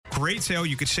great sale.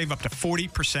 You could save up to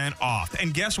 40% off.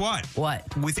 And guess what?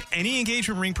 What? With any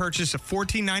engagement ring purchase of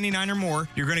 $14.99 or more,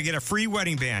 you're going to get a free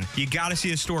wedding band. You got to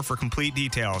see a store for complete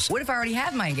details. What if I already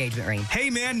have my engagement ring?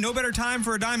 Hey, man, no better time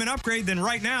for a diamond upgrade than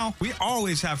right now. We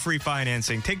always have free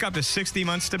financing. Take up to 60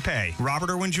 months to pay.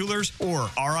 Robert Irwin Jewelers or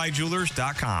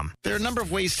RIJewelers.com. There are a number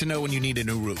of ways to know when you need a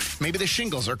new roof. Maybe the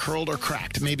shingles are curled or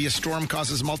cracked. Maybe a storm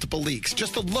causes multiple leaks.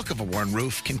 Just the look of a worn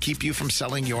roof can keep you from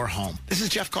selling your home. This is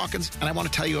Jeff Calkins, and I want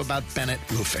to tell you about Bennett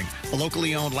Roofing, a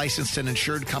locally owned, licensed, and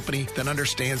insured company that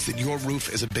understands that your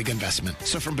roof is a big investment.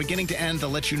 So from beginning to end, they'll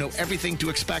let you know everything to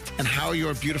expect and how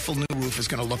your beautiful new roof is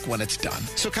going to look when it's done.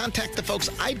 So contact the folks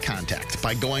I'd contact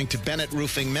by going to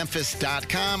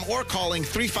BennettRoofingMemphis.com or calling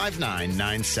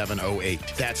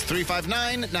 359-9708. That's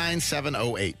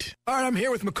 359-9708. All right, I'm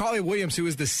here with Macaulay Williams, who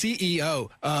is the CEO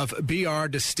of BR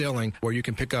Distilling, where you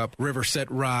can pick up Riverset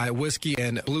Rye, whiskey,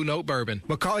 and Blue Note bourbon.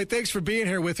 Macaulay, thanks for being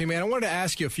here with me, man. I wanted to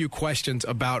ask you a few questions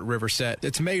about Riverset.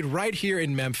 It's made right here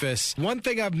in Memphis. One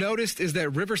thing I've noticed is that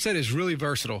Riverset is really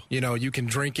versatile. You know, you can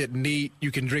drink it neat.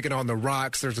 You can drink it on the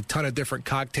rocks. There's a ton of different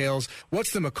cocktails.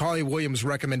 What's the Macaulay Williams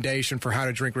recommendation for how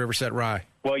to drink Riverset Rye?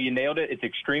 Well, you nailed it. It's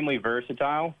extremely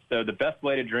versatile. So the best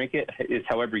way to drink it is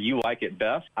however you like it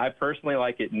best. I personally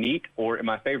like it neat, or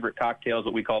my favorite cocktail is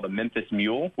what we call the Memphis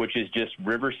Mule, which is just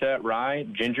Riverset Rye,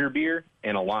 ginger beer,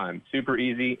 and a lime. Super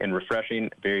easy and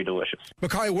refreshing, very delicious.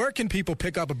 Macaulay, where can people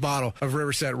pick up a bottle of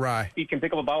Riverset Rye? You can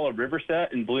pick up a bottle of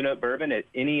Riverset and Blue Note bourbon at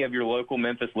any of your local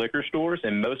Memphis liquor stores,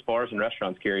 and most bars and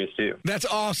restaurants carry us too. That's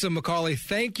awesome, Macaulay.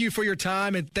 Thank you for your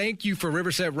time, and thank you for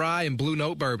Riverset Rye and Blue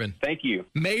Note bourbon. Thank you.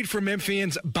 Made for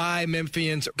Memphians by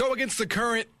Memphians. Go against the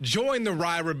current, join the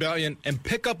Rye Rebellion, and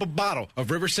pick up a bottle of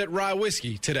Riverset Rye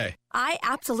whiskey today. I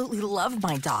absolutely love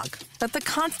my dog, but the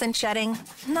constant shedding,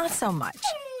 not so much.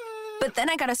 But then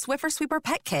I got a Swiffer Sweeper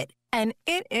Pet Kit, and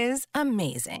it is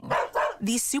amazing.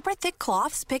 These super thick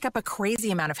cloths pick up a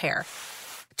crazy amount of hair.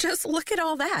 Just look at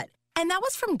all that. And that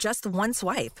was from just one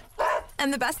swipe.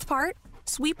 And the best part?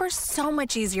 Sweeper's so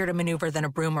much easier to maneuver than a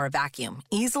broom or a vacuum,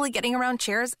 easily getting around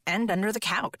chairs and under the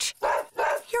couch.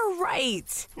 You're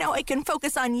right. Now I can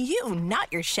focus on you,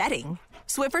 not your shedding.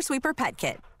 Swiffer Sweeper Pet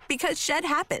Kit. Because shed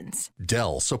happens.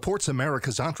 Dell supports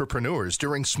America's entrepreneurs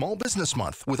during Small Business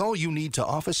Month with all you need to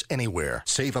office anywhere.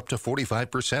 Save up to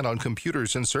 45% on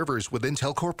computers and servers with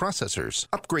Intel Core processors.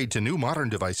 Upgrade to new modern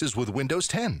devices with Windows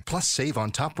 10. Plus save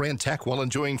on top brand tech while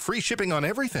enjoying free shipping on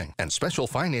everything. And special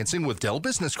financing with Dell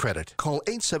Business Credit. Call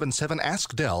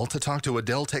 877-ASK-DELL to talk to a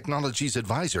Dell Technologies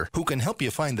advisor who can help you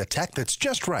find the tech that's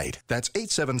just right. That's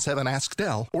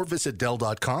 877-ASK-DELL or visit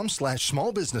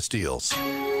Dell.com/smallbusinessdeals.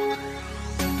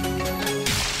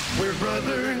 We're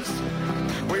brothers,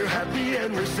 we're happy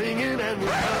and we're singing and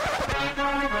we're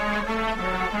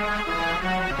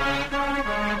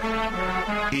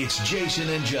It's Jason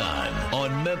and John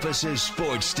on Memphis'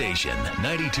 sports station,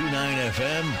 92.9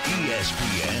 FM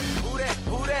ESPN.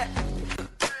 Who that?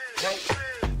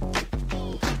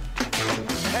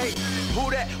 Hey,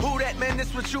 who that, man,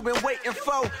 this what you been waiting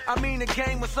for. I mean, the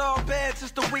game was all bad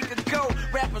just a week ago.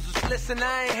 Rappers was listening,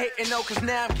 I ain't hating no, cause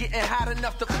now I'm getting hot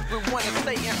enough to want to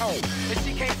stay at home. And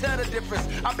she can't tell the difference.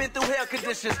 I've been through hell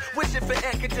conditions, wishing for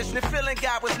air conditioning, feeling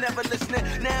God was never listening.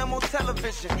 Now I'm on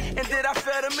television, and did I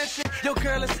fail to mention? Your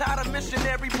girl is tired of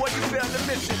missionary, boy, you failed the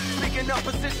mission. Speaking of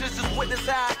positions, just witness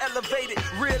how I elevated.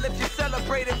 Real if you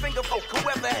celebrated, finger folk,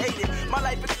 whoever hated. My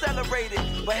life accelerated,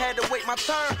 but had to wait my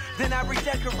turn, then I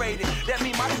redecorated. That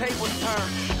mean my tables turn.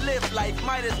 Live life,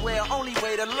 might as well. Only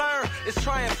way to learn is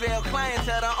try and fail.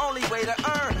 Clientele, the only way to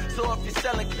earn. So if you're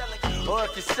selling, or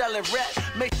if you're selling rap,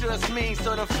 make sure it's mean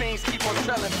so the fiends keep on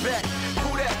selling back.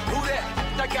 Who that?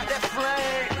 I got that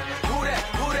flame. Who that?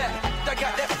 I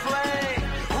got that flame.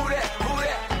 Who that?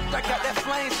 I got that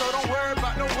flame. So don't worry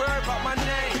about my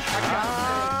name. I got all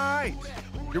right.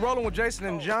 You're rolling with Jason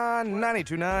and John,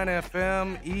 92.9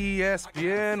 FM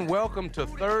ESPN. Welcome to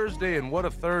Thursday, and what a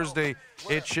Thursday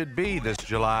it should be this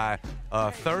July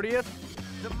 30th.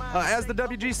 As the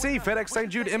WGC FedEx St.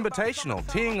 Jude Invitational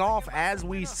teeing off as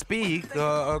we speak,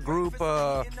 a group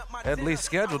at least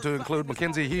scheduled to include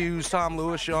Mackenzie Hughes, Tom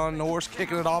Lewis, Sean Norris,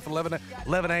 kicking it off 11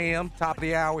 a.m., top of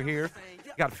the hour here.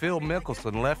 Got Phil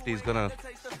Mickelson, lefty's going to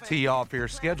tee off here,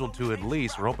 scheduled to at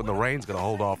least. We're hoping the rain's going to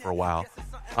hold off for a while.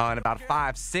 In about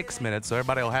 5-6 minutes, so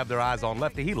everybody will have their eyes on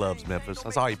lefty. He loves Memphis.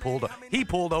 That's how he pulled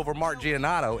over Mark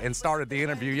Giannotto and started the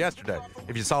interview yesterday.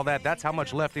 If you saw that, that's how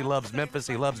much lefty loves Memphis.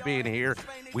 He loves being here.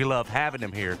 We love having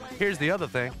him here. Here's the other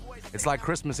thing. It's like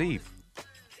Christmas Eve,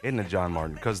 isn't it, John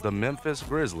Martin? Because the Memphis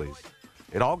Grizzlies,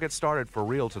 it all gets started for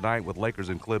real tonight with Lakers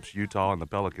and Clips, Utah, and the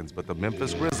Pelicans. But the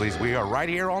Memphis Grizzlies, we are right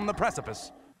here on the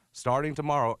precipice starting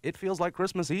tomorrow. It feels like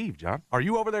Christmas Eve, John. Are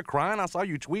you over there crying? I saw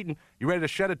you tweeting. You ready to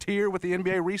shed a tear with the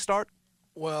NBA restart?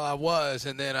 Well, I was,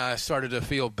 and then I started to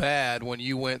feel bad when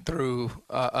you went through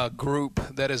a group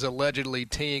that is allegedly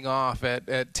teeing off at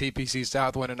TPC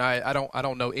Southwind, and I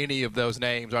don't know any of those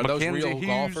names. Are Mackenzie those real Hughes,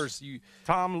 golfers?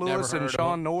 Tom Lewis and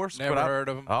Sean Norris? Never heard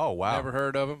of them. Oh, wow. Never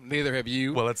heard of them. Neither have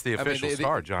you. Well, it's the official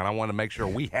start, John. I want to make sure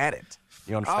we had it.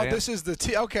 You understand? Oh, this is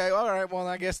the okay. All right. Well,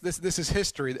 I guess this is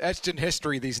history, etched in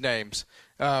history. These names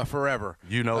forever.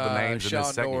 You know the names in this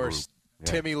Sean second Norris, group. Yeah.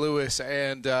 Timmy Lewis,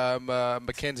 and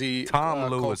Mackenzie.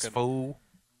 Tom Lewis, Colkin. fool.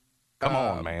 Come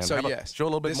on, man. So yes, show a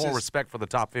little bit more respect for the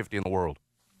top 50 in the world.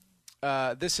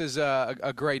 This is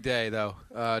a great day, though,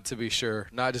 to be sure.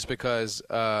 Not just because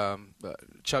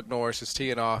Chuck Norris is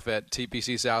teeing off at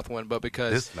TPC Southwind, but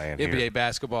because NBA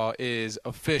basketball is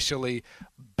officially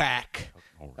back,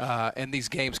 and these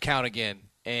games count again.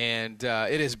 And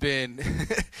it has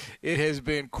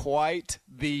been quite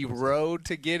the road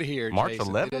to get here, March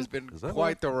Jason. 11th? It has been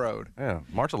quite the road. Yeah,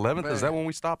 March 11th. Man. Is that when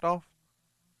we stopped off?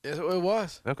 It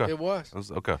was. Okay. It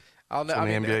was. Okay.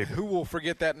 NBA. Who will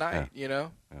forget that night? Yeah. You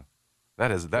know. Yeah.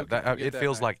 That is that. It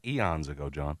feels like eons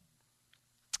ago, John.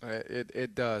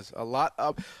 It does. A lot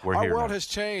of our world has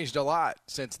changed a lot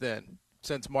since then,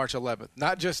 since March 11th.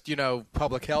 Not just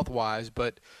public health wise,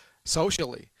 but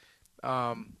socially.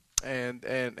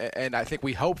 And I think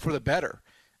we hope for the better,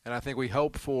 and I think we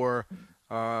hope for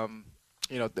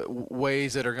the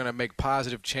ways that are going to make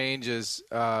positive changes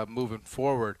moving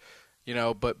forward.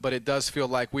 But it does feel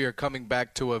like we are coming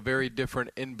back to a very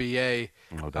different NBA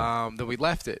than we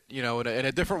left it. In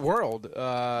a different world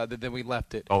than we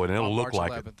left it. Oh, and it'll look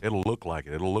like 11th. it. It'll look like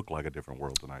it. It'll look like a different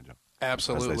world tonight, John.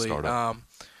 Absolutely.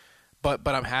 But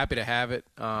I'm happy to have it.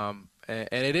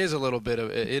 And it is a little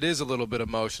bit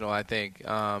emotional, I think,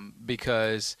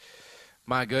 because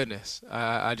my goodness,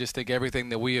 I just think everything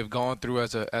that we have gone through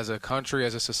as a country,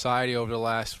 as a society over the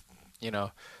last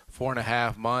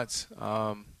 4.5 months,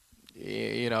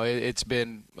 it's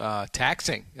been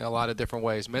taxing in a lot of different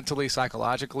ways, mentally,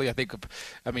 psychologically.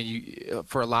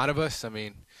 For a lot of us,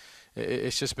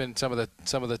 it's just been some of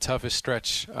the toughest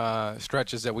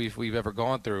stretches that we've ever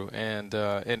gone through, and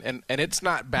it's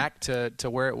not back to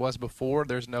where it was before.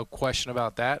 There's no question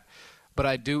about that. But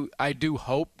I do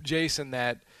hope, Jason,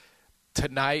 that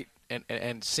tonight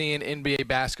and seeing NBA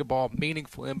basketball,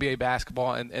 meaningful NBA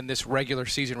basketball, and this regular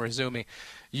season resuming,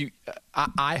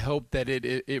 I hope that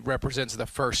it represents the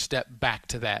first step back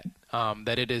to that.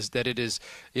 That it is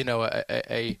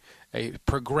a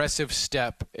progressive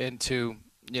step into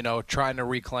trying to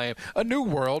reclaim a new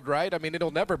world, right?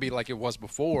 It'll never be like it was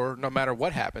before, no matter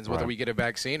what happens, whether we get a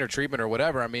vaccine or treatment or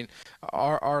whatever.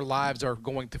 Our lives are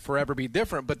going to forever be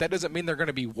different, but that doesn't mean they're going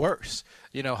to be worse.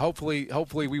 Hopefully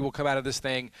we will come out of this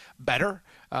thing better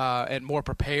and more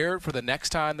prepared for the next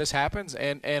time this happens.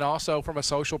 And also from a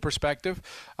social perspective,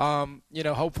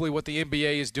 hopefully what the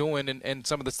NBA is doing and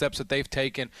some of the steps that they've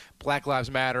taken, Black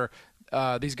Lives Matter,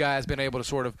 these guys been able to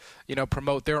sort of,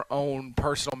 promote their own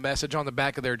personal message on the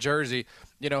back of their jersey.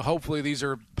 Hopefully these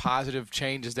are positive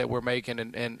changes that we're making,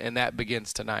 and that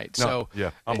begins tonight.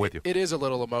 I'm with you. It is a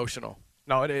little emotional.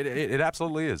 No, it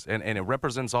absolutely is, and it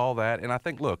represents all that. And I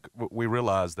think, look, we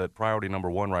realize that priority number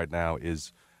one right now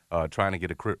is trying to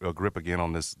get a grip again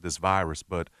on this virus.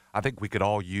 But I think we could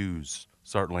all use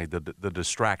certainly the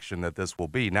distraction that this will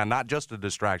be. Now, not just a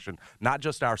distraction, not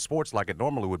just our sports like it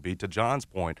normally would be, to John's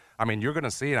point. You're going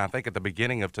to see it, I think, at the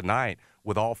beginning of tonight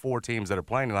with all four teams that are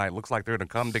playing tonight. It looks like they're going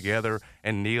to come together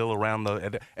and kneel around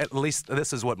at least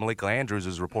this is what Malika Andrews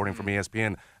is reporting from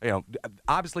ESPN,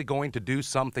 obviously going to do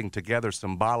something together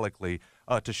symbolically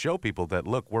to show people that,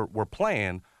 look, we're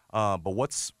playing, but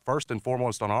what's first and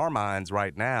foremost on our minds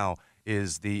right now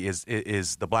is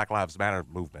the Black Lives Matter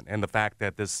movement, and the fact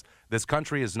that this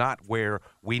country is not where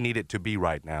we need it to be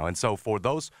right now. And so for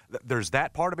those, there's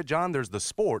that part of it, John. There's the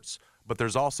sports, but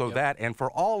there's also that. And for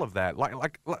all of that,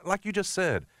 like you just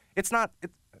said, it's not,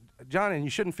 John, and you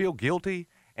shouldn't feel guilty.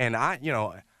 And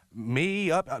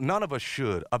none of us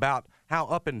should, about how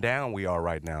up and down we are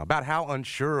right now, about how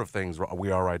unsure of things we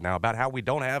are right now, about how we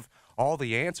don't have all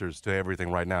the answers to everything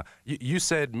right now. You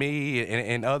said me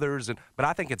and others, but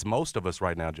I think it's most of us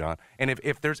right now, John. And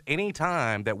if there's any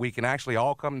time that we can actually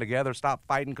all come together, stop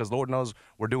fighting, because Lord knows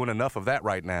we're doing enough of that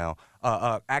right now,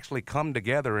 actually come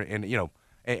together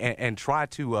and try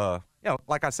to,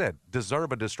 like I said,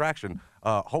 deserve a distraction.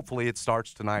 Hopefully it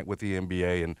starts tonight with the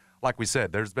NBA. And like we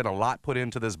said, there's been a lot put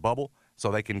into this bubble so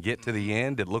they can get to the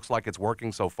end. It looks like it's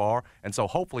working so far. And so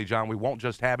hopefully, John, we won't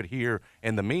just have it here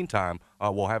in the meantime.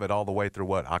 We'll have it all the way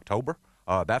through, October?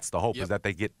 That's the hope, is that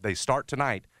they start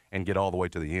tonight and get all the way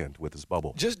to the end with his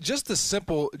bubble. Just the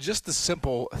simple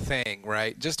thing,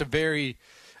 right? Just a very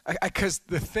because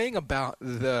the thing about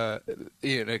the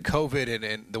COVID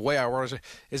and the way our world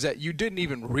is that you didn't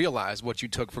even realize what you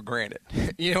took for granted.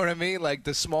 You know what I mean? Like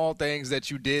the small things that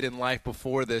you did in life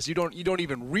before this, you don't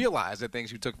even realize the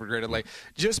things you took for granted. Like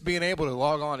just being able to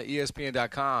log on to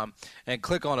ESPN.com and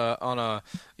click on a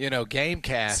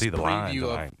Gamecast see the preview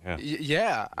line,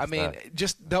 of I mean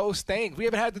just those things. We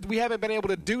haven't been able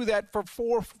to do that for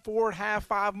 4.5,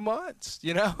 5 months.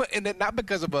 And then not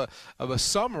because of a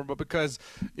summer, but because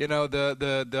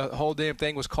the whole damn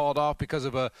thing was called off because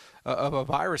of a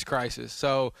virus crisis.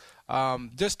 So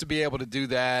just to be able to do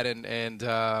that and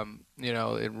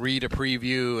read a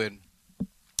preview and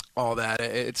all that,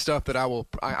 it's stuff that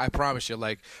I promise you,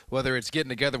 like whether it's getting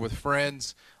together with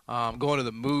friends, going to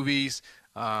the movies,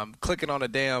 clicking on a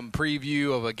damn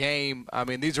preview of a game. I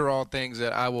mean, these are all things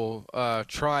that I will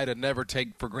try to never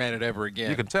take for granted ever again.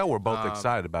 You can tell we're both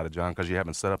excited about it, John, because you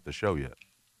haven't set up the show yet.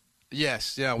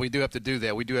 Yes, we do have to do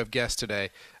that. We do have guests today.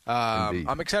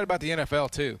 I'm excited about the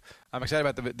NFL, too. I'm excited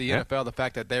about the NFL, the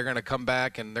fact that they're going to come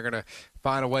back and they're going to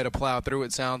find a way to plow through,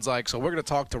 it sounds like. So we're going to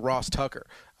talk to Ross Tucker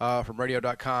from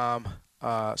radio.com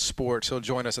sports. He'll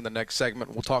join us in the next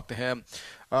segment. We'll talk to him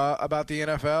about the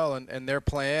NFL and their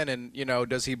plan and,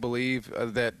 does he believe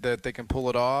that they can pull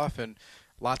it off, and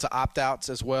lots of opt-outs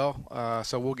as well.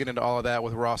 So we'll get into all of that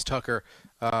with Ross Tucker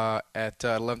at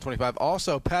 11:25.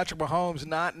 Also, Patrick Mahomes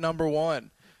not number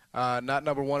one in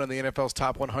the NFL's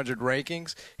top 100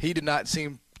 rankings. He did not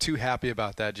seem too happy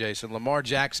about that, Jason. Lamar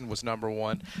Jackson was number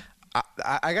one.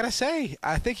 I gotta say,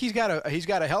 I think he's got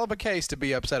a hell of a case to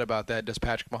be upset about that. Does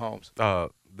Patrick Mahomes?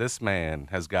 This man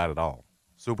has got it all: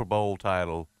 Super Bowl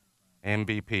title,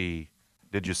 MVP.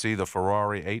 Did you see the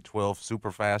Ferrari 812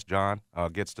 Superfast, John?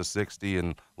 Gets to 60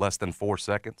 in less than 4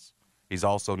 seconds. He's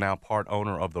also now part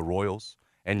owner of the Royals,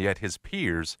 and yet his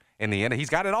peers in the NFL, he's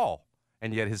got it all,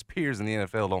 and yet his peers in the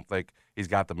NFL don't think he's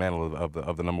got the mantle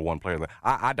of the number one player.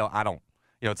 I don't.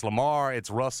 It's Lamar, it's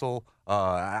Russell.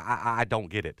 I don't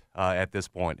get it at this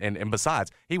point. And besides,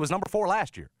 he was number 4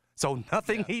 last year. So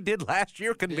nothing he did last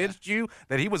year convinced you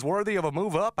that he was worthy of a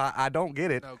move up? I don't get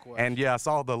it. No question. And, I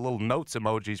saw the little notes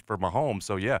emojis for Mahomes.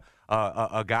 So,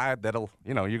 a guy that'll,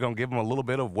 you're going to give him a little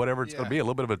bit of whatever it's going to be, a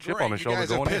little bit of a chip on his shoulder. You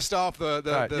guys have pissed off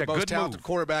the most talented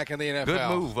quarterback in the NFL. Good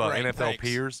move, NFL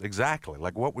peers. Exactly.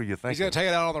 Like, what were you thinking? He's going to take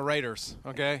it out on the Raiders,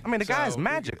 okay? I mean, the guy is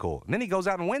magical. And then he goes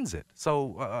out and wins it.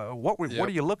 So, what are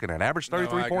you looking at? Average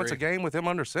 33 points a game with him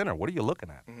under center. What are you looking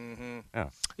at? Mm-hmm.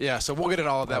 Yeah, so we'll get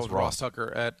into all of that with Ross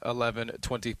Tucker at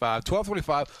 11:25.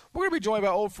 12:25, we're going to be joined by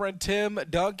old friend Tim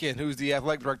Duncan, who's the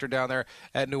athletic director down there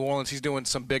at New Orleans. He's doing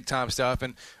some big-time stuff.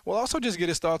 And we'll also just get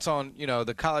his thoughts on,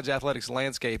 the college athletics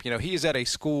landscape. He is at a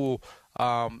school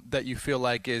that you feel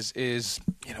like is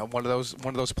one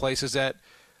of those places that,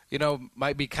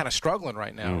 might be kind of struggling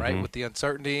right now, right, with the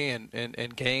uncertainty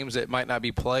and games that might not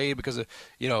be played because of,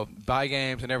 bye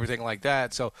games and everything like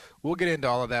that. So we'll get into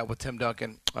all of that with Tim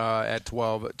Duncan at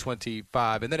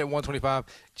 12:25. And then at 1:25,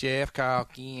 Jeff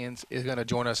Calkins is going to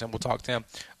join us, and we'll talk to him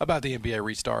about the NBA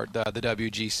restart, the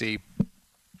WGC.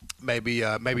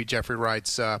 Maybe Jeffrey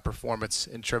Wright's performance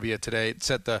in trivia today. It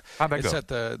set the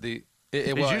He's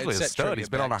usually a stud. He's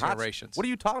been on a hot streak. What are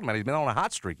you talking about? He's been on a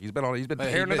hot streak. He's been tearing it up.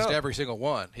 He missed every single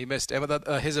one. He missed.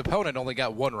 His opponent only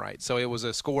got one right, so it was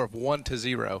a score of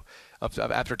 1-0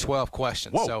 after 12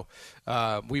 questions. Whoa.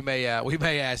 So we may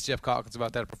ask Jeff Calkins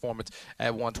about that performance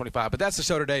at 1:25. But that's the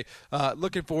show today.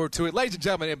 Looking forward to it, ladies and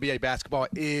gentlemen. NBA basketball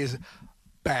is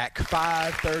back.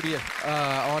 5:30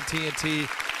 on TNT.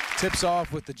 Tips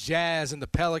off with the Jazz and the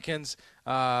Pelicans.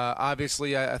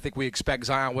 Obviously, I think we expect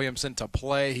Zion Williamson to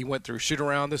play. He went through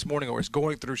shoot-around this morning, or is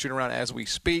going through shoot-around as we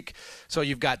speak. So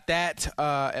you've got that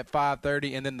at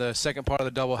 5:30, and then the second part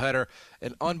of the doubleheader,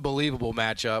 an unbelievable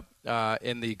matchup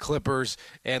in the Clippers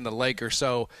and the Lakers.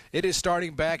 So it is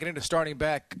starting back, and it is starting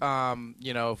back,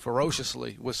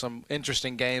 ferociously with some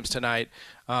interesting games tonight.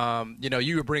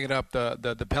 You were bringing up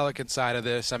the Pelican side of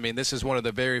this. I mean, this is one of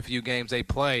the very few games they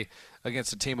play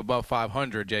against a team above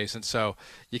 500, Jason. So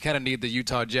you kind of need the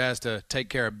Utah Jazz to take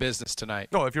care of business tonight.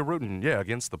 No, if you're rooting,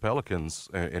 against the Pelicans,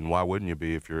 and why wouldn't you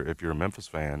be if you're a Memphis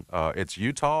fan? It's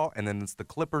Utah, and then it's the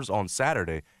Clippers on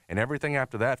Saturday, and everything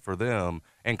after that for them,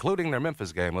 including their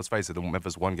Memphis game. Let's face it, the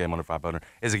Memphis one game under 500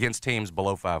 is against teams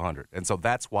below 500, and so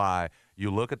that's why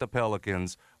you look at the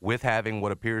Pelicans with having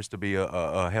what appears to be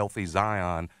a healthy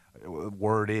Zion.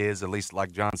 Word is, at least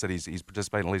like John said, he's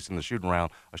participating at least in the shooting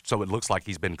round, so it looks like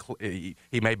he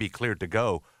may be cleared to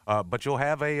go. But you'll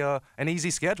have an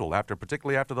easy schedule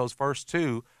particularly after those first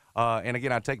two. And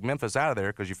again, I take Memphis out of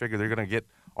there because you figure they're going to get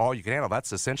all you can handle.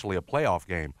 That's essentially a playoff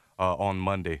game. on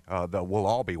Monday that we'll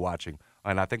all be watching.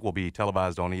 And I think will be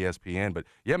televised on ESPN. But,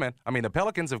 yeah, man, I mean, the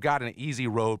Pelicans have got an easy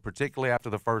road, particularly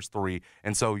after the first three.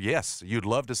 And so, yes, you'd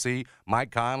love to see Mike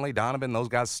Conley, Donovan, those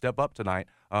guys step up tonight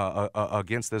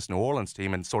against this New Orleans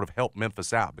team and sort of help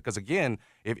Memphis out. Because, again,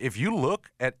 if you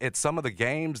look at some of the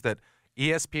games that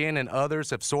ESPN and others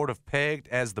have sort of pegged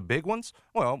as the big ones,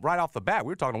 well, right off the bat, we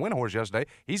were talking to Windhorse yesterday.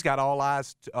 He's got all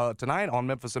eyes tonight on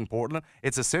Memphis and Portland.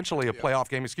 It's essentially a playoff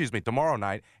game, tomorrow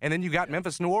night. And then you got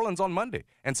Memphis, New Orleans on Monday.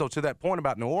 And so to that point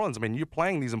about New Orleans, I mean, you're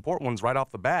playing these important ones right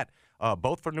off the bat,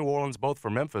 both for New Orleans, both for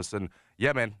Memphis. And,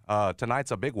 yeah, man,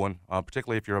 tonight's a big one,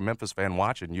 particularly if you're a Memphis fan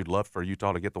watching. You'd love for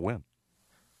Utah to get the win.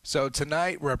 So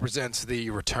tonight represents the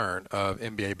return of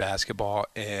NBA basketball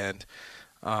and –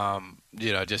 the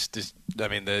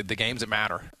games that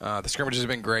matter. The scrimmages have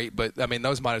been great, but I mean,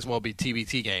 those might as well be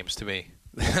TBT games to me.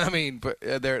 I mean, but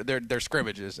they're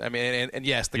scrimmages. I mean, and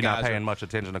yes, You're guys not paying much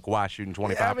attention to Kawhi shooting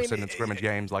 25% in scrimmage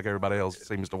games like everybody else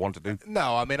seems to want to do.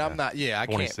 No, I mean, I'm not. Yeah, I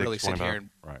can't really sit here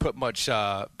and put much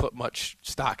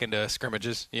stock into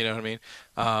scrimmages. You know what I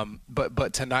mean?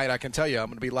 But tonight, I can tell you, I'm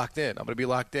going to be locked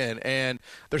in. And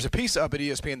there's a piece up at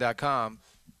ESPN.com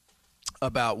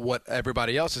about what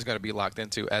everybody else is going to be locked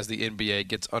into as the NBA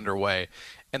gets underway.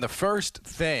 And the first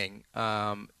thing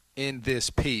in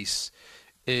this piece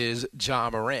is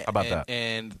Ja Morant. How about that?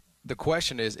 And the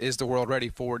question is the world ready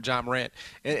for Ja Morant?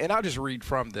 And I'll just read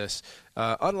from this.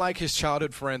 Unlike his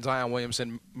childhood friend Zion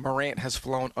Williamson, Morant has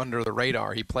flown under the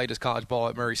radar. He played his college ball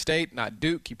at Murray State, not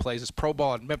Duke. He plays his pro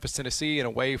ball at Memphis, Tennessee, and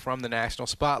away from the national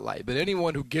spotlight. But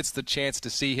anyone who gets the chance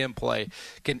to see him play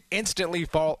can instantly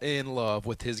fall in love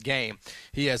with his game.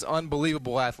 He has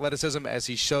unbelievable athleticism, as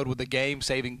he showed with the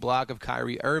game-saving block of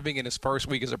Kyrie Irving in his first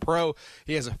week as a pro.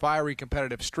 He has a fiery,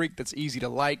 competitive streak that's easy to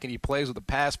like, and he plays with a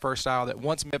pass-first style that,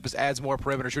 once Memphis adds more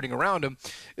perimeter shooting around him,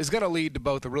 is going to lead to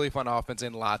both a really fun offense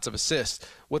and lots of assists.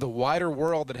 With a wider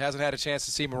world that hasn't had a chance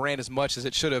to see Morant as much as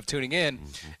it should have tuning in,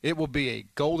 it will be a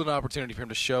golden opportunity for him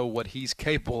to show what he's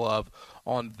capable of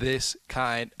on this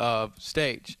kind of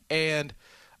stage. And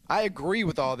I agree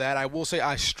with all that. I will say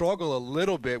I struggle a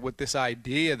little bit with this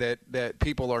idea that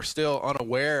people are still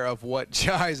unaware of what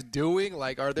Ja is doing.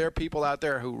 Like, are there people out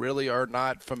there who really are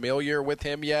not familiar with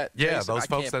him yet? Yeah, Jason, those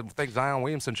folks that think Zion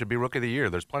Williamson should be Rookie of the Year.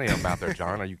 There's plenty of them out there,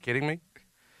 John. Are you kidding me?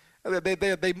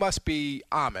 They must be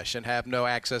Amish and have no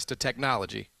access to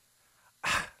technology.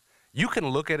 You can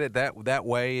look at it that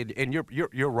way, and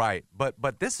you're right.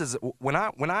 But this is when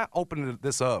I opened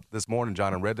this up this morning,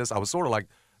 John, and read this, I was sort of like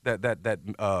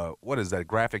that what is that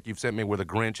graphic you've sent me where the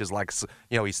Grinch is like,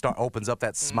 he opens up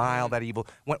that smile, that evil.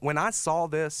 When I saw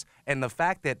this, and the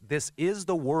fact that this is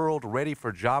the world ready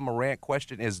for Ja Morant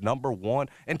question is number one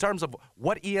in terms of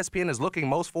what ESPN is looking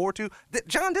most forward to.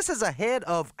 John, this is ahead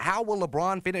of how will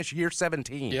LeBron finish year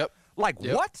 17. Yep.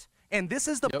 What? And this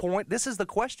is the point. This is the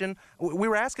question we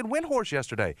were asking Windhorse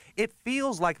yesterday. It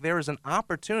feels like there is an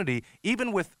opportunity,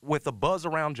 even with the buzz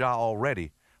around Ja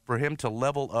already, for him to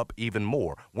level up even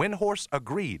more. Windhorse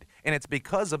agreed, and it's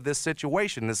because of this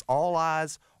situation, this all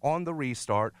eyes on the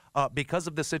restart, because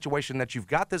of the situation that you've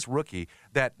got this rookie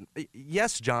that,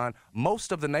 yes, John,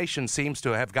 most of the nation seems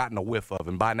to have gotten a whiff of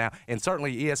him by now, and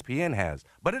certainly ESPN has.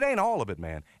 But it ain't all of it,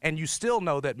 man. And you still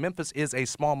know that Memphis is a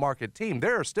small market team.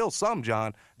 There are still some,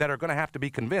 John, that are going to have to be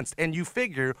convinced, and you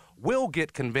figure will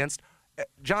get convinced.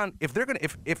 John, if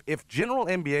general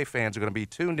NBA fans are going to be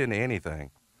tuned into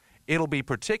anything, it'll be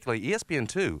particularly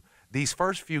ESPN2, these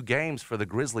first few games for the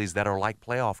Grizzlies that are like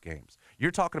playoff games.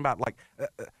 You're talking about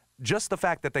just the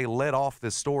fact that they led off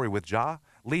this story with Ja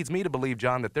leads me to believe,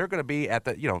 John, that they're going to be at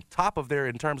the top of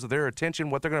in terms of their attention,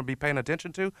 what they're going to be paying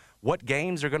attention to, what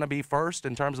games are going to be first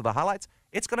in terms of the highlights.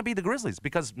 It's going to be the Grizzlies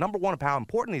because, number one, of how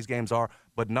important these games are,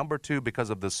 but number two, because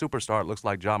of the superstar it looks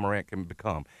like Ja Morant can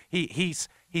become. He's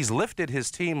lifted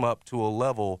his team up to a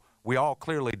level we all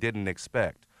clearly didn't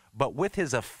expect. But with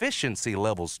his efficiency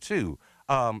levels, too,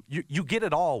 you get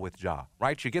it all with Ja,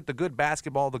 right? You get the good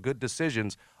basketball, the good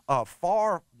decisions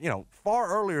far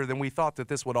earlier than we thought that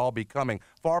this would all be coming,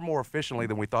 far more efficiently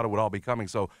than we thought it would all be coming.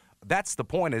 So that's the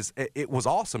point is it was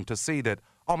awesome to see that,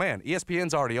 oh, man,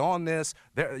 ESPN's already on this.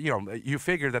 You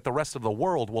figure that the rest of the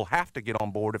world will have to get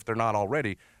on board if they're not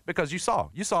already because you saw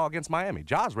against Miami.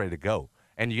 Ja's ready to go.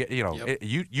 And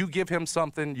you give him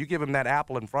something, you give him that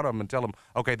apple in front of him and tell him,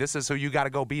 okay, this is who you got to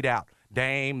go beat out.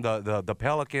 Dame, the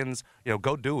Pelicans,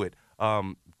 go do it.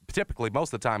 Typically,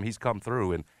 most of the time, he's come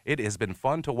through, and it has been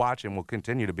fun to watch and will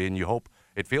continue to be. And you hope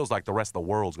it feels like the rest of the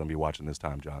world's going to be watching this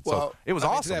time, John. So it was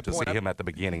awesome to see him at the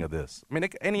beginning of this. I mean,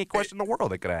 any question in the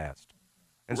world they could have asked.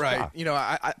 Right. Ja. You know,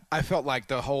 I felt like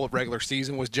the whole regular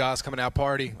season was Ja's coming out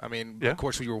party. I mean, Yeah. Of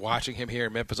course, we were watching him here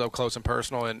in Memphis up close and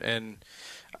personal, and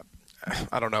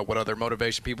I don't know what other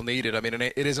motivation people needed. I mean, and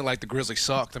it isn't like the Grizzlies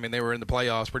sucked. I mean, they were in the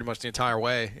playoffs pretty much the entire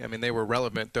way. I mean, they were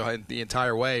relevant the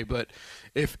entire way. But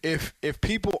if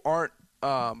people aren't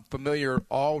familiar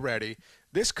already,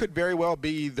 this could very well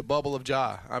be the bubble of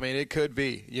Ja. I mean, it could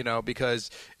be, you know,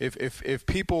 because if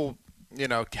people, you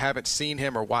know, haven't seen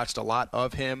him or watched a lot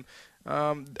of him,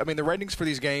 I mean, the ratings for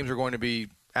these games are going to be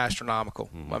astronomical.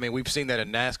 I mean, we've seen that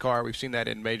in NASCAR. We've seen that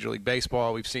in Major League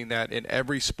Baseball. We've seen that in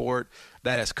every sport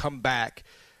that has come back.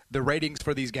 The ratings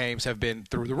for these games have been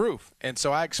through the roof. And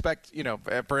so I expect, you know,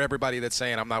 for everybody that's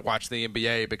saying I'm not watching the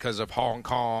NBA because of Hong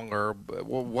Kong or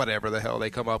whatever the hell they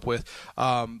come up with,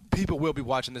 people will be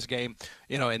watching this game,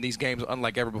 you know, in these games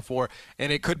unlike ever before.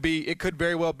 And it could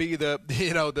very well be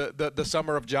the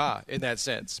summer of Ja in that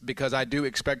sense, because I do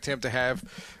expect him to have,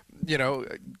 you know,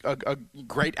 a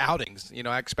great outings. You know,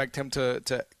 I expect him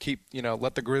to keep, you know,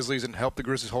 let the Grizzlies and help the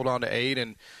Grizzlies hold on to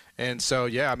 8. And so,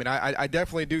 yeah, I mean, I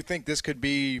definitely do think this could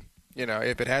be, you know,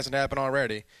 if it hasn't happened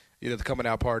already, you know, the coming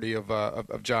out party of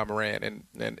Ja Morant.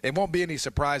 And it won't be any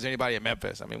surprise to anybody in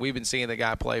Memphis. I mean, we've been seeing the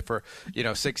guy play for, you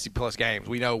know, 60-plus games.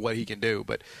 We know what he can do.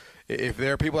 But if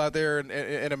there are people out there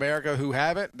in America who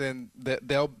haven't, then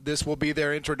this will be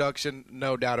their introduction,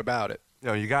 no doubt about it. You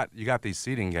know, you got these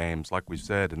seeding games, like we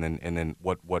said, and then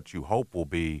what you hope will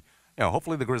be, you know,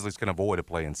 hopefully the Grizzlies can avoid a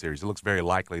play-in series. It looks very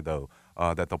likely, though,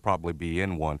 that they'll probably be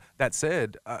in one. That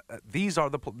said, these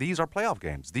are playoff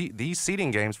games. These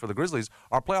seeding games for the Grizzlies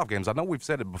are playoff games. I know we've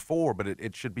said it before, but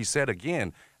it should be said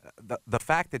again. The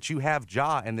fact that you have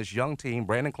Ja and this young team,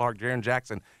 Brandon Clark, Jaren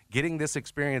Jackson, getting this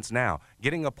experience now,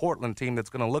 getting a Portland team that's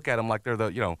going to look at them like they're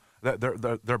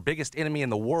their biggest enemy in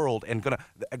the world and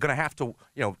gonna have to,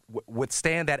 you know,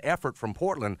 withstand that effort from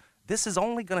Portland. This is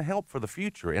only going to help for the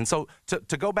future. And so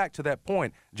to go back to that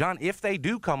point, John, if they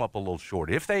do come up a little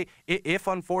short, if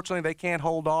unfortunately they can't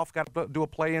hold off, got to do a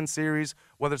play-in series,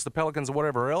 whether it's the Pelicans or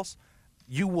whatever else,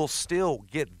 you will still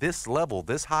get this level,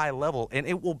 this high level, and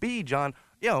it will be, John,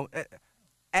 you know,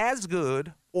 as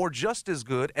good or just as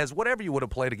good as whatever you would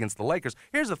have played against the Lakers.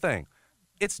 Here's the thing.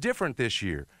 It's different this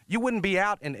year. You wouldn't be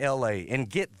out in L.A. and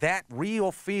get that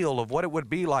real feel of what it would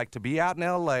be like to be out in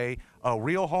L.A., a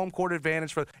real home court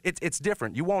advantage. It's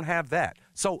different. You won't have that.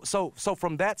 So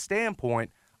from that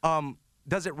standpoint,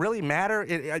 does it really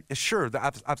matter? Sure,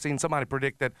 I've seen somebody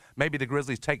predict that maybe the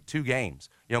Grizzlies take 2 games.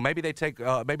 You know, maybe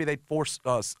they force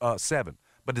 7.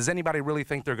 But does anybody really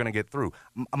think they're going to get through?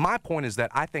 My point is that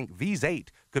I think these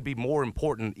 8 could be more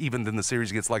important even than the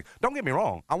series against like. Don't get me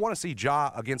wrong. I want to see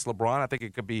Ja against LeBron. I think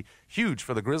it could be huge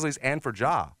for the Grizzlies and for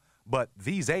Ja. But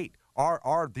these 8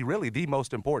 are really the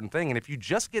most important thing. And if you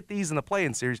just get these in the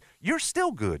play-in series, you're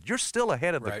still good. You're still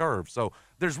ahead of the curve. So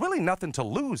there's really nothing to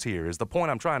lose here is the point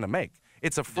I'm trying to make.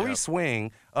 It's a free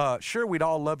swing. Sure, we'd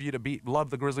all love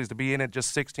the Grizzlies to be in it,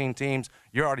 just 16 teams.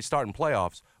 You're already starting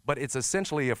playoffs. But it's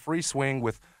essentially a free swing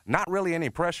with not really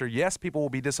any pressure. Yes, people will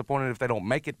be disappointed if they don't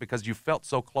make it because you felt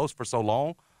so close for so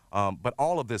long. But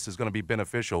all of this is going to be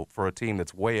beneficial for a team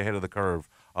that's way ahead of the curve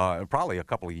and probably a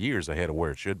couple of years ahead of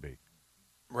where it should be.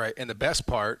 Right, and the best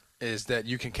part is that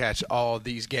you can catch all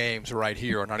these games right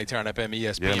here on 99 FM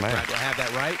ESPN. Yeah, man. Brad, do I have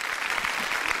that right?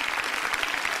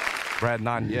 Brad,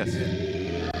 yes.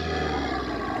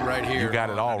 Right here. You got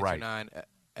it all right. 99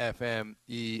 FM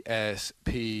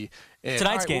ESPN.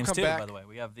 Tonight's games, too, by the way.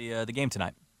 We have the game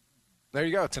tonight. There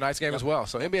you go. Tonight's game as well.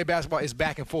 So NBA basketball is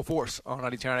back in full force on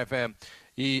 99 FM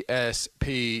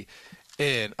ESPN.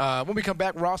 When we come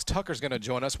back, Ross Tucker's going to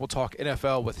join us. We'll talk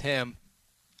NFL with him.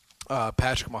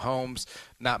 Patrick Mahomes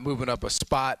not moving up a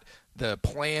spot, the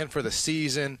plan for the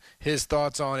season, his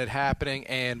thoughts on it happening,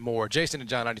 and more. Jason and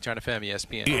John, 99 FM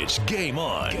ESPN. It's game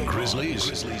on, Grizzlies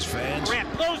fans. Morant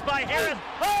closed by Harris.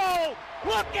 Oh,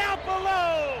 look out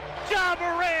below! Ja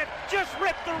Morant just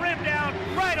ripped the rim down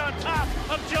right on top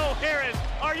of Joe Harris.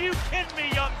 Are you kidding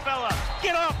me, young fella?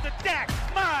 Get off the deck.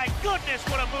 My goodness,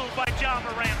 what a move by Ja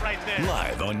Morant right there.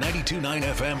 Live on 92.9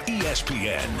 FM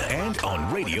ESPN and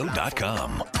on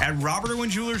radio.com. At Robert Irwin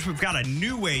Jewelers, we've got a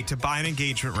new way to buy an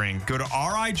engagement ring. Go to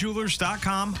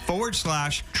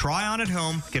rijewelers.com/try on at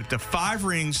home. Get up to 5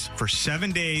 rings for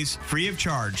 7 days free of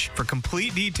charge. For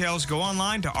complete details, go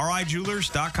online to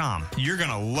rijewelers.com. You're going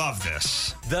to love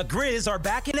this. The Grizz are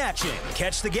back in action.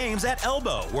 Catch the games at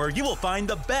Elbow, where you will find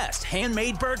the best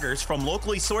handmade burgers from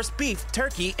locally sourced beef,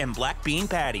 turkey, and black bean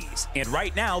patties. And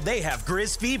right now, they have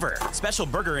Grizz Fever. Special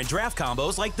burger and draft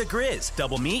combos like the Grizz.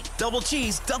 Double meat, double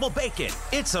cheese, double bacon.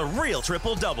 It's That's a real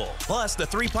triple-double. Plus the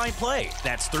 3-pint play.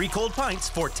 That's 3 cold pints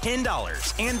for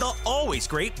 $10. And the always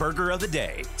great burger of the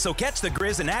day. So catch the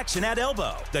Grizz in action at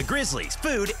Elbow. The Grizzlies,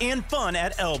 food and fun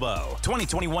at Elbow.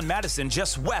 2021 Madison,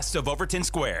 just west of Overton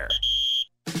Square.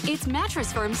 It's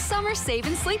Mattress Firm's Summer Save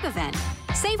and Sleep event.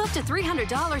 Save up to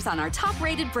 $300 on our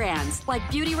top-rated brands like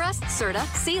Beautyrest, Serta,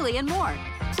 Sealy, and more.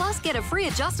 Plus, get a free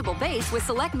adjustable base with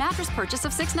select mattress purchase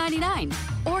of $6.99.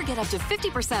 Or get up to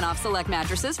 50% off select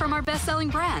mattresses from our best-selling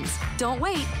brands. Don't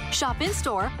wait. Shop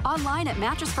in-store, online at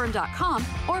mattressfirm.com,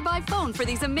 or by phone for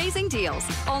these amazing deals.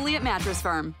 Only at Mattress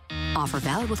Firm. Offer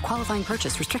valid with qualifying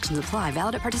purchase. Restrictions apply.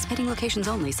 Valid at participating locations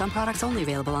only. Some products only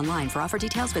available online. For offer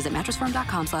details, visit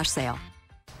mattressfirm.com/sale.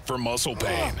 From muscle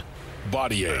pain,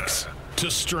 body aches,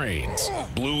 to strains,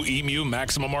 Blue Emu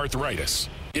Maximum Arthritis.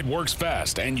 It works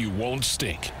fast and you won't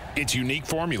stink. Its unique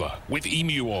formula with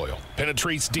emu oil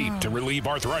penetrates deep to relieve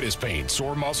arthritis pain,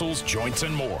 sore muscles, joints,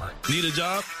 and more. Need a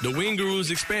job? The Wing Guru's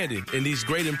expanding and needs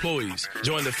great employees.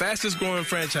 Join the fastest growing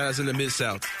franchise in the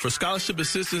Mid-South. For scholarship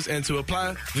assistance and to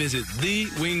apply, visit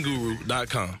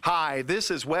thewingguru.com. Hi,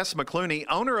 this is Wes McClooney,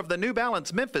 owner of the New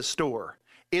Balance Memphis store.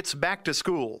 It's back to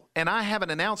school, and I have an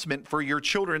announcement for your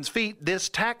children's feet this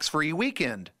tax-free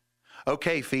weekend.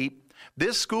 Okay, feet,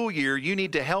 this school year you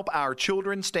need to help our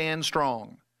children stand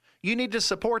strong. You need to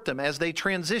support them as they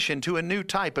transition to a new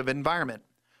type of environment,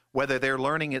 whether they're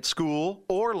learning at school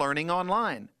or learning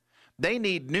online. They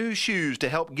need new shoes to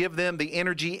help give them the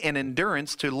energy and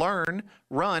endurance to learn,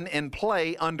 run, and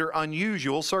play under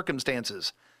unusual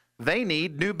circumstances. They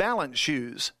need New Balance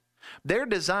shoes. They're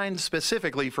designed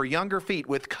specifically for younger feet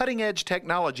with cutting-edge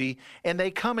technology, and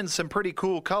they come in some pretty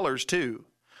cool colors, too.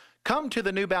 Come to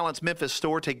the New Balance Memphis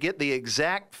store to get the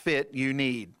exact fit you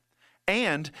need.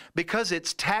 And because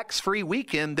it's tax-free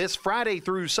weekend this Friday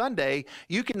through Sunday,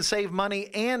 you can save money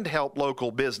and help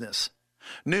local business.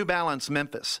 New Balance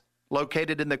Memphis,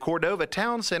 located in the Cordova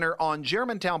Town Center on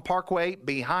Germantown Parkway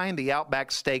behind the Outback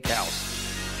Steakhouse.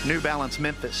 New Balance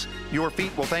Memphis. Your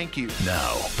feet will thank you.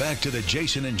 Now, back to the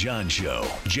Jason and John Show.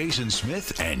 Jason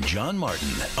Smith and John Martin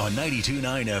on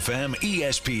 92.9 FM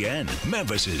ESPN,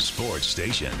 Memphis' sports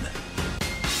station.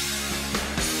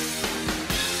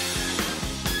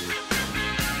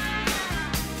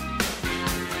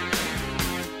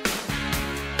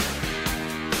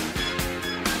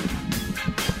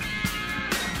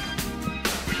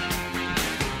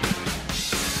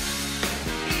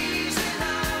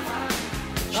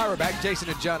 We're back. Jason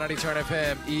and John, 92.9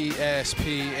 FM,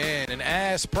 ESPN. And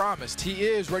as promised, he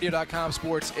is Radio.com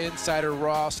sports insider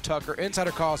Ross Tucker.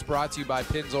 Insider Cost brought to you by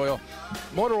Pennzoil.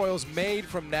 Motor oils made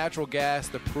from natural gas.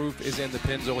 The proof is in the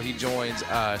Pennzoil. He joins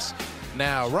us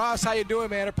now. Ross, how you doing,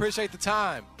 man? Appreciate the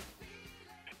time.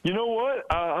 You know what?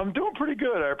 I'm doing pretty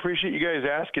good. I appreciate you guys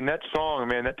asking. That song,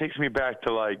 man, that takes me back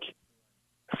to, I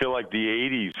feel like the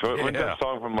 80s. Wasn't that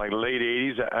song from, late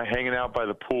 80s, hanging out by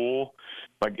the pool?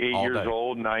 8 years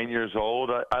old, 9 years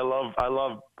old. I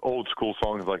love old school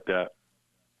songs like that.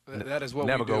 That is what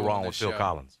never we do go wrong on with this Phil show.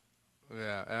 Collins.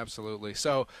 Yeah, absolutely.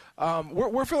 So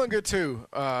we're feeling good too,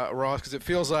 Ross, because it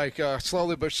feels like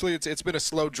slowly but surely it's been a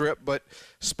slow drip, but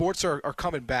sports are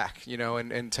coming back,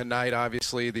 and tonight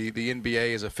obviously the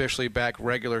NBA is officially back.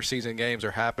 Regular season games are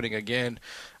happening again,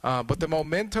 but the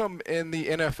momentum in the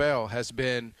NFL has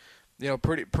been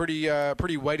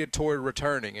pretty weighted toward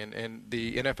returning, and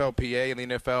the NFLPA and the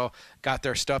NFL got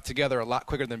their stuff together a lot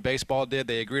quicker than baseball did.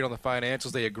 They agreed on the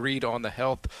financials. They agreed on the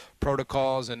health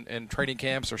protocols, and training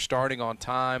camps are starting on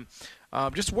time.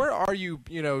 Just where are you,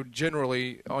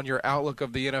 generally on your outlook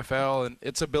of the NFL and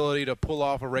its ability to pull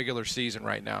off a regular season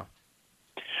right now?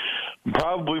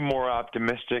 Probably more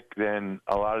optimistic than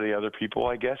a lot of the other people,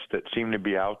 I guess, that seem to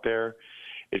be out there.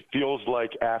 It feels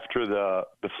like after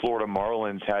the Florida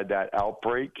Marlins had that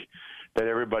outbreak that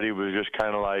everybody was just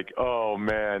kind of like, oh,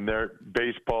 man, their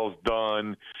baseball's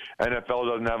done. NFL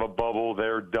doesn't have a bubble.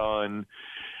 They're done.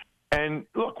 And,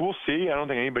 look, we'll see. I don't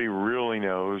think anybody really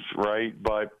knows, right?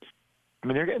 But,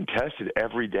 they're getting tested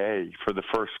every day for the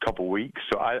first couple weeks.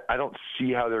 So I don't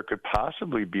see how there could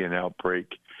possibly be an outbreak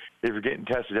if you're getting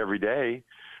tested every day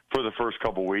for the first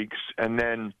couple weeks. And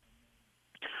then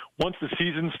once the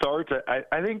season starts,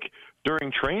 I think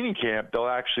during training camp they'll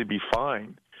actually be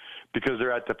fine because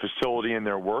they're at the facility and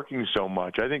they're working so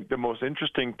much. I think the most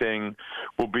interesting thing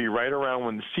will be right around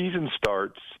when the season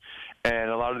starts and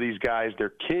a lot of these guys,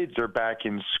 their kids are back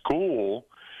in school.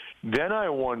 Then I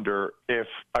wonder if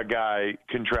a guy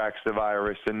contracts the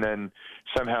virus and then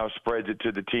somehow spreads it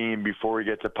to the team before he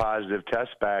gets a positive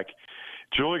test back.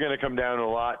 It's really going to come down a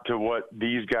lot to what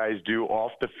these guys do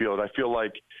off the field. I feel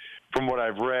like from what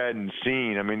I've read and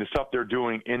seen, the stuff they're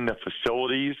doing in the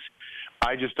facilities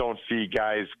I just don't see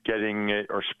guys getting it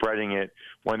or spreading it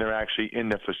when they're actually in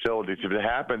the facilities. If it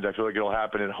happens, I feel like it'll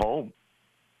happen at home.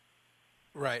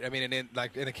 Right. I mean, and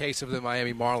in the case of the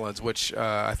Miami Marlins, which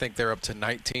I think they're up to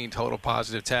 19 total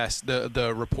positive tests,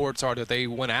 the reports are that they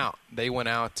went out. They went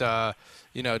out, to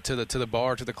the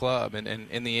bar, to the club, and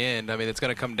in the end, I mean, it's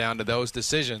going to come down to those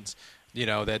decisions,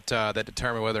 that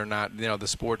determine whether or not the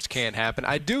sports can happen.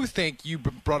 I do think you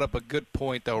brought up a good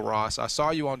point, though, Ross. I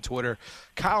saw you on Twitter.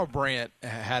 Kyle Brandt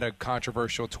had a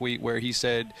controversial tweet where he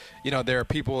said, there are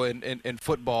people in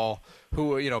football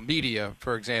who, media,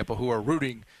 for example, who are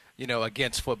rooting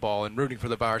against football and rooting for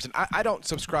the virus. And I don't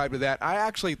subscribe to that. I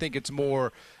actually think it's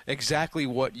more exactly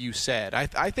what you said.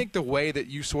 I think the way that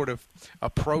you sort of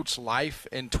approach life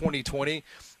in 2020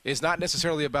 is not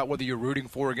necessarily about whether you're rooting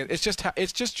for or against.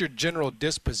 It's just your general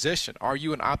disposition. Are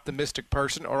you an optimistic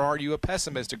person or are you a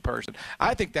pessimistic person?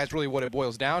 I think that's really what it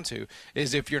boils down to,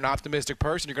 is if you're an optimistic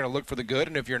person, you're going to look for the good,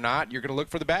 and if you're not, you're going to look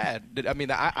for the bad. I mean,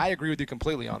 I agree with you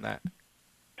completely on that.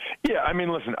 Yeah, I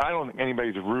mean, listen, I don't think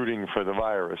anybody's rooting for the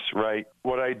virus, right?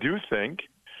 What I do think,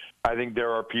 I think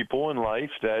there are people in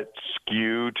life that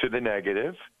skew to the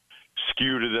negative,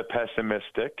 skew to the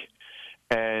pessimistic,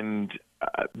 and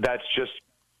that's just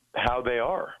how they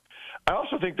are. I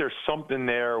also think there's something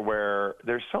there where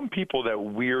there's some people that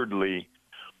weirdly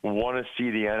want to see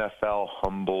the NFL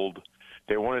humbled.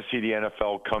 They want to see the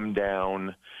NFL come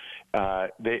down.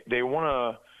 They want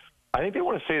to. I think they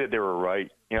want to say that they were right.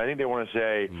 I think they want to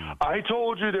say, I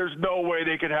told you there's no way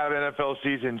they could have NFL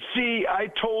season. See, I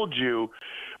told you.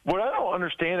 What I don't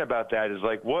understand about that is,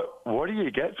 like, what do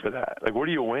you get for that? Like, what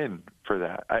do you win for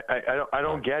that? I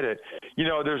don't get it.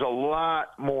 There's a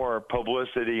lot more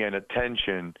publicity and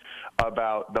attention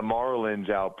about the Marlins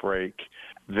outbreak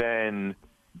than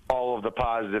all of the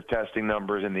positive testing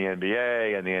numbers in the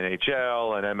NBA and the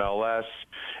NHL and MLS.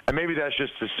 And maybe that's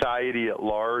just society at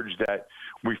large, that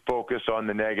we focus on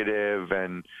the negative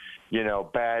and,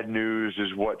 bad news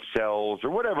is what sells,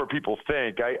 or whatever people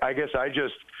think. I guess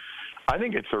I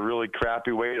think it's a really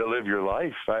crappy way to live your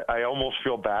life. I almost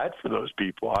feel bad for those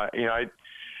people. I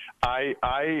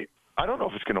don't know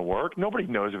if it's going to work. Nobody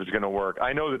knows if it's going to work.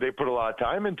 I know that they put a lot of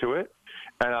time into it,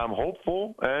 and I'm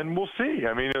hopeful, and we'll see.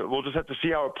 I mean, we'll just have to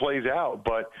see how it plays out.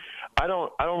 But I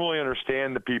don't really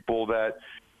understand the people that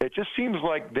it just seems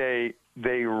like they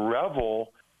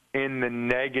revel in the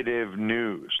negative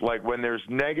news. Like, when there's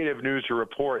negative news to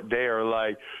report, they are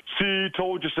like, see,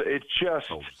 told you so. It's just,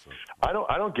 I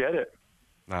don't get it.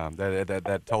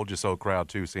 That told you so crowd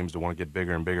too seems to want to get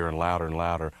bigger and bigger and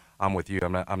louder. I'm with you.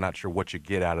 I'm not sure what you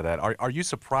get out of that. Are you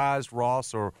surprised,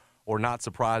 Ross, or not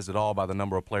surprised at all by the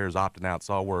number of players opting out?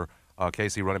 Saw where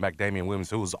KC running back Damian Williams,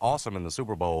 who was awesome in the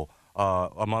Super Bowl,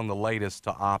 among the latest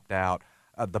to opt out.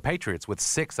 The Patriots with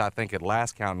 6, I think, at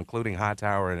last count, including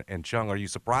Hightower and Chung. Are you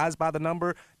surprised by the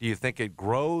number? Do you think it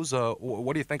grows?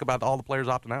 What do you think about all the players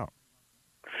opting out?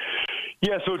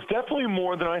 Yeah, so it's definitely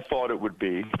more than I thought it would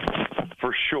be,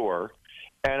 for sure.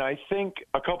 And I think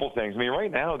a couple things. I mean,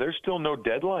 right now there's still no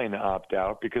deadline to opt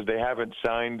out because they haven't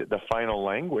signed the final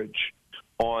language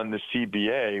on the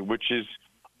CBA, which is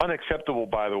unacceptable,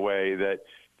 by the way, that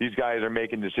these guys are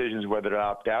making decisions whether to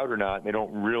opt out or not. And they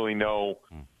don't really know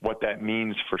what that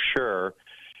means for sure.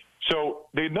 So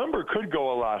the number could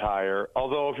go a lot higher,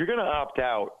 although if you're going to opt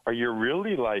out, are you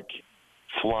really, like,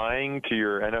 flying to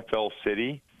your NFL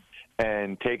city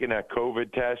and taking a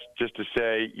COVID test just to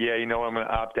say, yeah, I'm going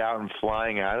to opt out and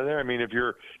flying out of there? I mean, if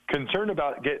you're concerned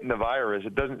about getting the virus,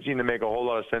 it doesn't seem to make a whole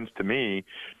lot of sense to me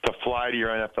to fly to your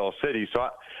NFL city. So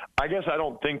I guess I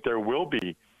don't think there will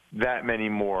be that many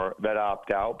more that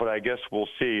opt out, but I guess we'll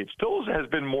see. It still has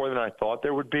been more than I thought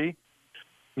there would be.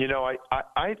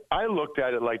 I looked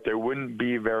at it like there wouldn't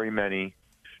be very many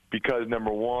because,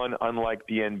 number one, unlike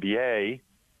the NBA,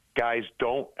 guys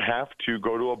don't have to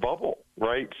go to a bubble,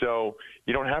 right? So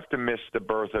you don't have to miss the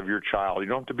birth of your child. You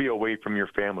don't have to be away from your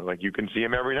family. Like, you can see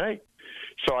them every night.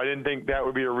 So I didn't think that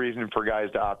would be a reason for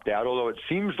guys to opt out, although it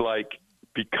seems like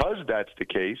because that's the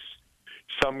case,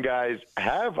 some guys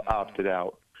have opted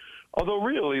out. Although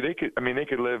really they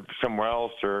could live somewhere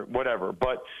else or whatever.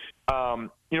 But,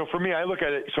 for me, I look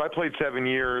at it. So I played 7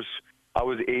 years. I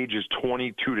was ages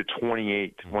 22 to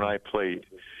 28 when I played.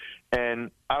 And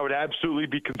I would absolutely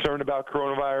be concerned about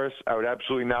coronavirus. I would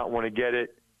absolutely not want to get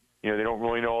it. They don't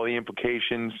really know all the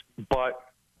implications. But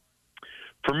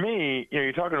for me,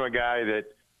 you're talking to a guy that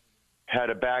had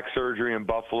a back surgery in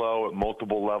Buffalo at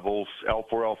multiple levels,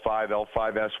 L4, L5,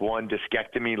 L5S1,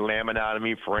 discectomy,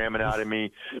 laminotomy,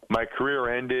 foraminotomy. My career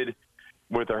ended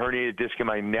with a herniated disc in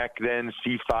my neck then,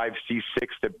 C5, C6,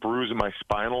 that bruised my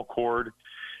spinal cord.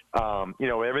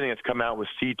 Everything that's come out with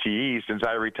CTE since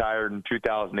I retired in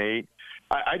 2008.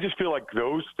 I just feel like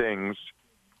those things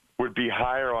would be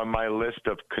higher on my list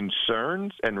of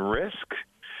concerns and risk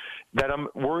that I'm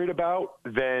worried about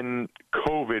than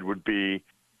COVID would be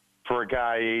for a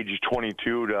guy aged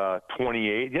 22 to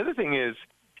 28. The other thing is,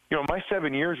 my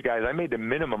 7 years, guys, I made the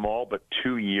minimum all but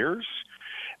 2 years.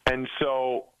 And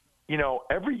so,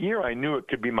 every year I knew it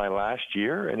could be my last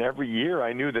year, and every year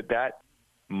I knew that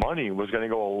money was going to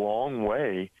go a long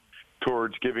way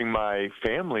towards giving my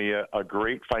family a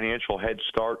great financial head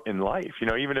start in life.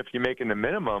 Even if you're making the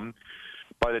minimum,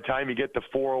 by the time you get the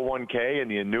 401k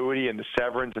and the annuity and the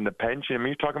severance and the pension,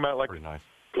 you're talking about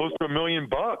close to $1 million.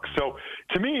 So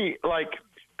to me,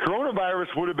 coronavirus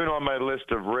would have been on my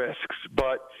list of risks,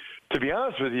 but to be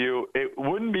honest with you, it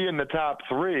wouldn't be in the top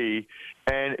 3.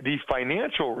 And the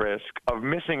financial risk of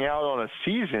missing out on a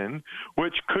season,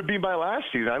 which could be my last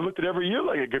season, I looked at every year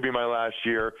like it could be my last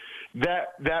year,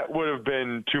 that would have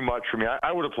been too much for me.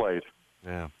 I would have played.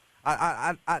 Yeah.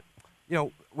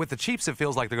 With the Chiefs, it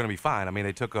feels like they're going to be fine. I mean,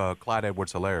 they took Clyde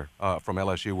Edwards-Helaire from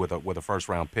LSU with a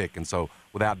first-round pick, and so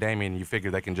without Damian, you figure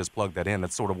they can just plug that in.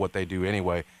 That's sort of what they do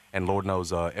anyway, and Lord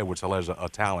knows Edwards-Helaire's a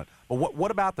talent. But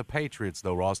what about the Patriots,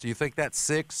 though, Ross? Do you think that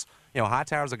 6,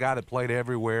 Hightower's a guy that played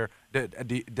everywhere.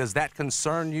 Does that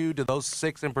concern you? Do those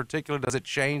 6 in particular, does it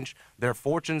change their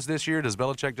fortunes this year? Does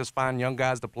Belichick just find young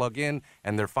guys to plug in,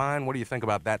 and they're fine? What do you think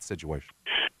about that situation?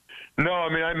 No,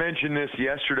 I mentioned this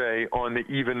yesterday on the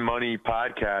Even Money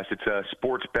podcast. It's a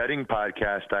sports betting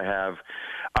podcast I have.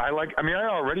 I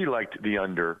already liked the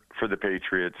under for the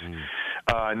Patriots,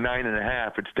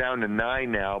 9.5. It's down to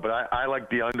 9 now, but I like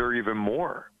the under even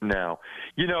more now.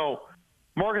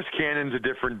 Marcus Cannon's a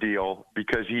different deal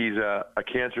because he's a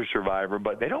cancer survivor,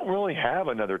 but they don't really have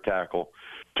another tackle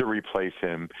to replace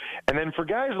him. And then for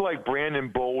guys like Brandon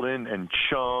Bolden and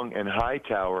Chung and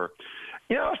Hightower,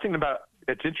 I was thinking about,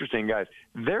 it's interesting, guys,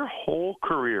 their whole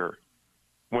career,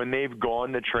 when they've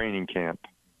gone to training camp,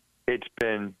 it's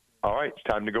been, all right, it's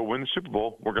time to go win the Super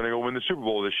Bowl. We're going to go win the Super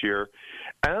Bowl this year.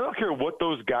 And I don't care what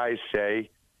those guys say.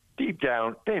 Deep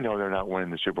down, they know they're not winning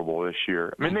the Super Bowl this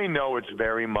year. I mean, they know it's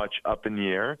very much up in the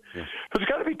air. Yeah. So it's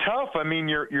got to be tough. I mean,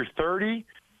 you're 30.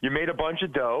 You made a bunch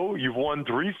of dough. You've won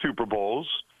 3 Super Bowls.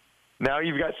 Now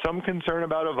you've got some concern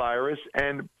about a virus.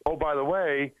 And, oh, by the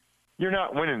way, you're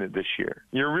not winning it this year.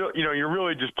 You're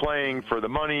really just playing for the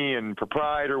money and for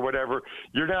pride or whatever.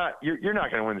 You're not going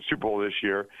to win the Super Bowl this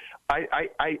year. I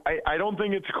don't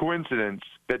think it's a coincidence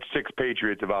that 6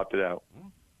 Patriots have opted out.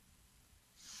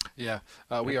 Yeah,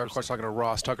 we are, of course, talking to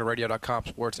Ross, TuckerRadio.com,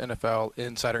 Sports NFL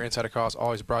Insider Calls,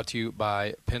 always brought to you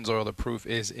by Pennzoil. The proof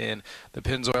is in the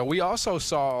Pennzoil. We also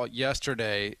saw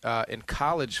yesterday in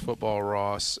college football,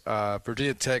 Ross,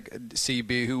 Virginia Tech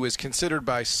CB, who is considered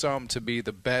by some to be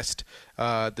the best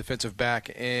defensive back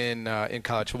in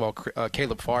college football,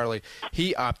 Caleb Farley.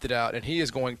 He opted out, and he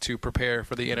is going to prepare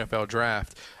for the NFL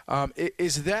draft.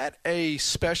 Is that a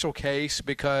special case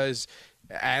because –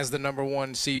 as the number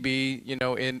 1 CB,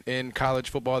 in college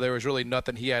football, there was really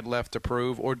nothing he had left to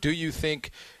prove? Or do you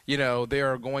think,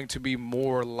 there are going to be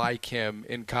more like him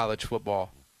in college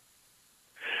football?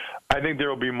 I think there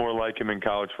will be more like him in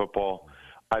college football.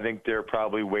 I think they're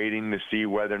probably waiting to see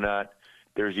whether or not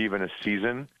there's even a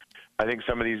season. I think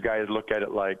some of these guys look at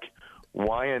it like,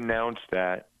 why announce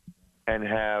that and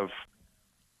have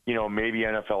maybe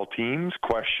NFL teams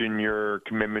question your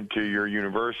commitment to your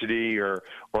university or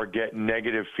get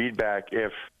negative feedback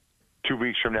if 2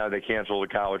 weeks from now they cancel the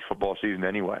college football season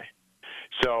anyway.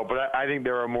 So, but I think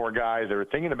there are more guys that are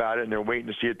thinking about it and they're waiting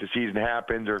to see if the season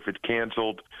happens or if it's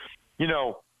canceled.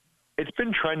 It's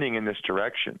been trending in this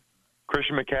direction.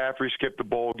 Christian McCaffrey skipped the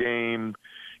bowl game.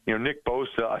 Nick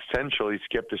Bosa essentially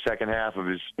skipped the second half of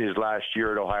his last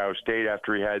year at Ohio State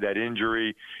after he had that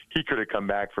injury. He could have come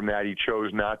back from that. He chose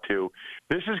not to.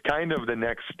 This is kind of the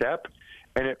next step,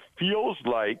 and it feels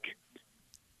like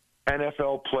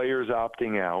NFL players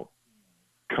opting out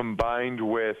combined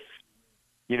with,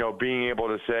 being able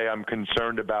to say I'm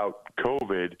concerned about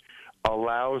COVID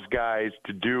allows guys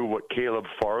to do what Caleb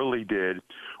Farley did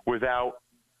without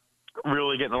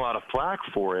really getting a lot of flack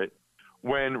for it,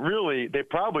 when really they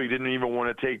probably didn't even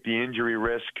want to take the injury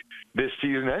risk this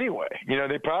season anyway.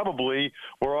 They probably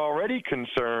were already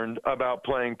concerned about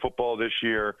playing football this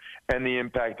year and the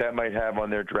impact that might have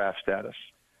on their draft status.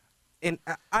 And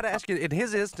I'd ask you, in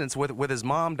his instance, with his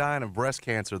mom dying of breast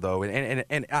cancer, though,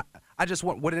 and I just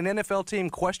want, would an NFL team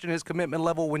question his commitment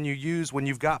level when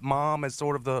you've got mom as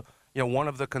sort of the one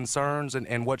of the concerns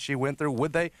and what she went through?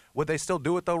 Would they still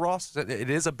do it though, Ross?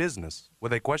 It is a business.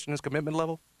 Would they question his commitment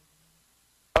level?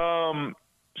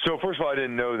 So first of all, I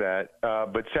didn't know that.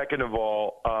 But second of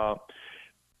all,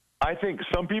 I think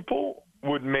some people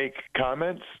would make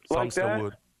comments like that. Some still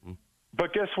would.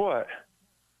 But guess what?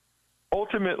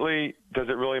 Ultimately, does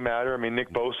it really matter? I mean,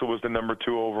 Nick Bosa was the number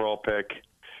 2 overall pick.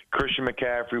 Christian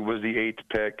McCaffrey was the 8th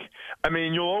pick. I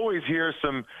mean, you'll always hear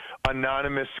some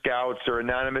anonymous scouts or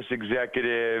anonymous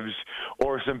executives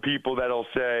or some people that'll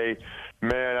say,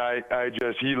 man,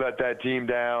 he let that team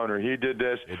down or he did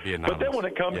this. But then when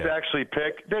it comes to actually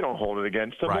pick, they don't hold it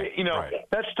against them. Right,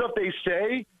 That's stuff they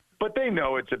say, but they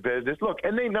know it's a business. Look,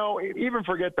 and they know, even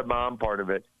forget the mom part of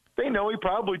it. They know he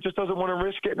probably just doesn't want to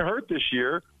risk getting hurt this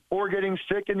year or getting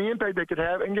sick and the impact they could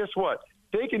have. And guess what?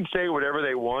 They can say whatever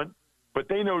they want, but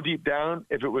they know deep down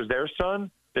if it was their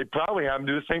son, they'd probably have him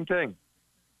do the same thing.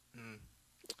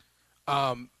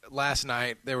 Last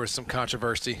night there was some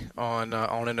controversy on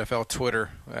NFL Twitter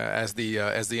as the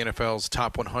NFL's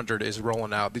top 100 is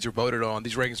rolling out. These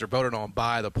rankings are voted on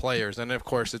by the players, and of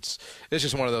course it's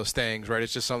just one of those things, right?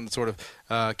 It's just something to sort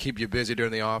of keep you busy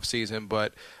during the off season.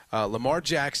 But Lamar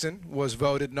Jackson was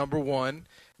voted number 1.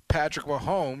 Patrick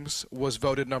Mahomes was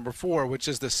voted number 4, which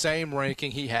is the same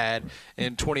ranking he had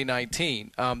in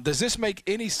 2019. Does this make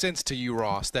any sense to you,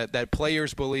 Ross, that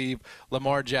players believe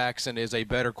Lamar Jackson is a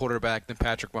better quarterback than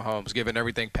Patrick Mahomes, given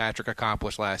everything Patrick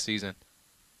accomplished last season?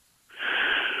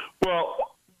 Well,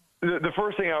 the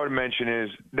first thing I would mention is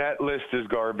that list is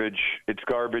garbage. It's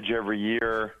garbage every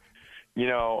year.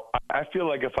 I feel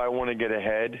like if I want to get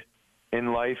ahead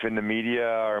in life, in the media,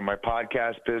 or my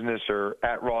podcast business, or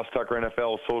at Ross Tucker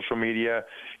NFL social media,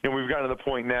 we've gotten to the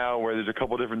point now where there's a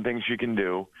couple different things you can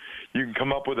do. You can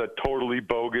come up with a totally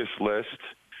bogus list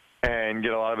and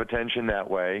get a lot of attention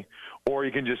that way, or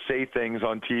you can just say things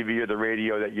on TV or the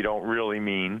radio that you don't really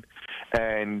mean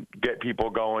and get people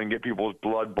going, get people's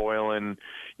blood boiling.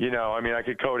 I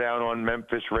could go down on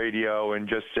Memphis radio and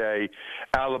just say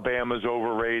Alabama's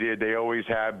overrated. They always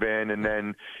have been. And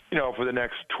then, for the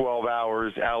next 12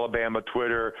 hours, Alabama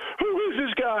Twitter, who is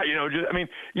this guy?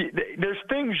 There's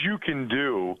things you can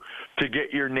do to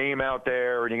get your name out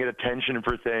there and you get attention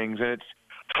for things. And it's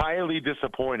highly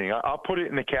disappointing. I'll put it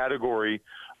in the category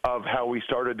of how we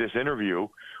started this interview,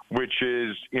 which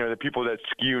is, the people that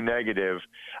skew negative.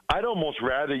 I'd almost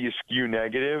rather you skew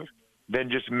negative than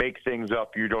just make things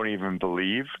up you don't even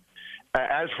believe.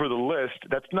 As for the list,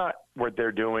 that's not what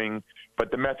they're doing,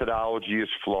 but the methodology is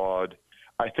flawed.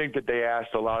 I think that they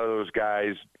asked a lot of those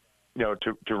guys,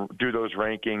 to do those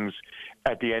rankings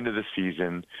at the end of the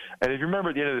season. And if you remember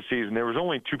at the end of the season, there was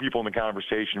only 2 people in the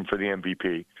conversation for the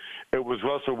MVP. It was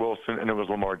Russell Wilson and it was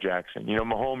Lamar Jackson.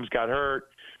 Mahomes got hurt,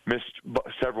 missed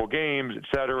several games, et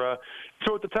cetera.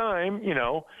 So at the time,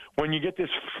 when you get this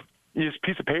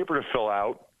piece of paper to fill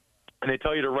out and they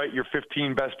tell you to write your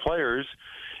 15 best players,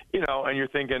 and you're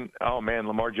thinking, oh, man,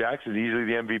 Lamar Jackson is easily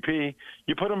the MVP,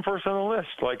 you put him first on the list.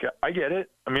 Like, I get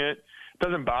it. It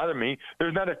doesn't bother me.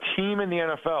 There's not a team in the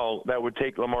NFL that would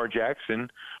take Lamar Jackson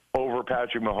over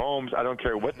Patrick Mahomes. I don't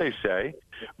care what they say.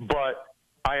 But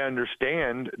I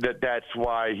understand that that's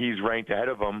why he's ranked ahead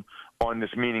of him on this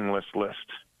meaningless list.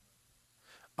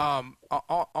 On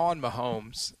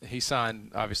Mahomes, he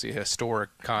signed, obviously, a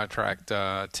historic contract,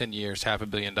 10 years,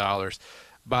 $500 million.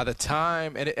 By the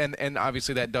time, and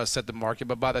obviously that does set the market,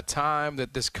 but by the time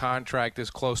that this contract is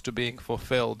close to being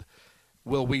fulfilled,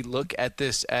 will we look at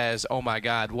this as, oh, my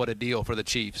God, what a deal for the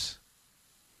Chiefs?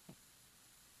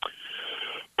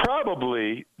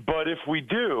 Probably, but if we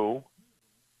do,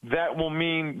 that will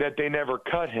mean that they never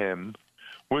cut him,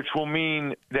 which will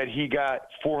mean that he got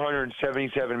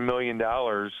 $477 million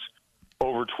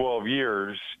over 12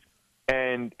 years,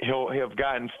 and he'll have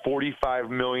gotten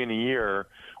 $45 million a year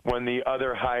when the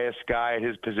other highest guy at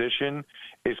his position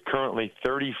is currently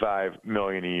 $35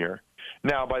 million a year.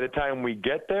 Now, by the time we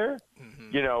get there,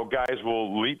 guys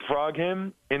will leapfrog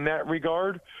him in that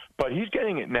regard, but he's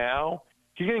getting it now.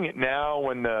 He's getting it now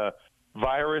when the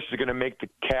virus is going to make the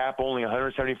cap only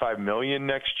 $175 million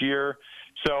next year.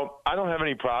 So I don't have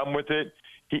any problem with it.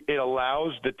 It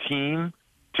allows the team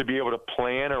to be able to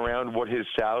plan around what his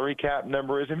salary cap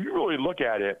number is. If you really look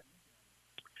at it,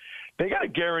 they got to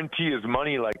guarantee his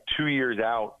money like 2 years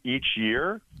out each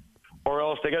year, or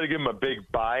else they got to give him a big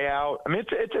buyout.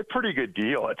 It's a pretty good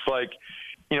deal. It's like,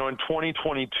 in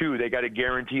 2022, they got to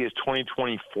guarantee his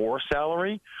 2024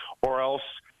 salary, or else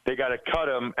they got to cut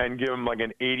him and give him like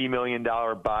an $80 million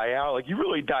buyout. Like, you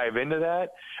really dive into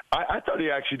that. I thought he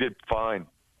actually did fine.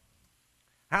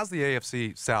 How's the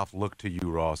AFC South look to you,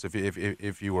 Ross?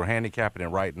 If you were handicapping it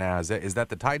right now, is that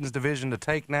the Titans division to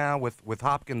take now with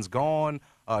Hopkins gone?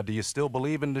 Do you still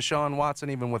believe in Deshaun Watson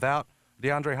even without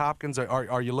DeAndre Hopkins?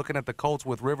 Are you looking at the Colts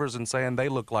with Rivers and saying they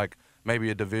look like maybe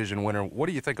a division winner. What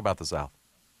do you think about the South?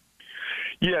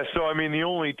 Yeah, so, I mean, the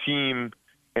only team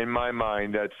in my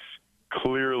mind that's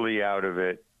clearly out of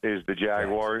it is the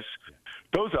Jaguars.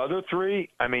 Those other three,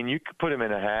 I mean, you could put them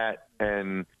in a hat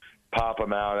and pop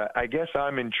them out. I guess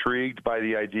I'm intrigued by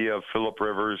the idea of Phillip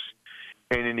Rivers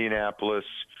in Indianapolis.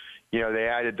 You know, they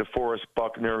added DeForest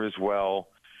Buckner as well,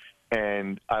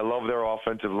 and I love their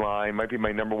offensive line. Might be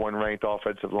my number one ranked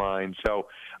offensive line. So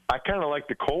I kind of like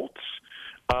the Colts.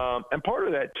 And part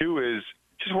of that, too, is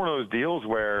just one of those deals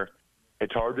where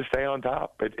it's hard to stay on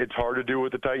top. It's hard to do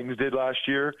what the Titans did last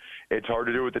year. It's hard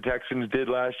to do what the Texans did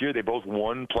last year. They both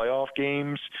won playoff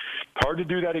games. It's hard to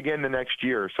do that again the next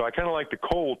year. So I kind of like the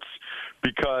Colts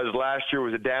because last year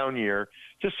was a down year.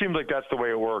 Just seems like that's the way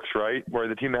it works, right? Where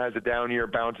the team that has a down year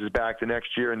bounces back the next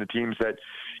year, and the teams that,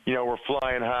 you know, were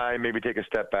flying high maybe take a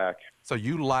step back. So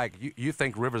you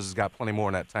think Rivers has got plenty more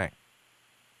in that tank?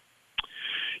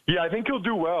 Yeah, I think he'll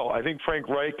do well. I think Frank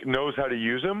Reich knows how to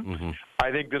use him. Mm-hmm.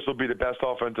 I think this will be the best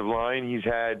offensive line he's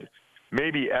had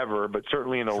maybe ever, but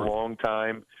certainly in a long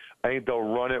time. I think they'll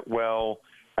run it well.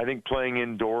 I think playing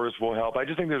indoors will help. I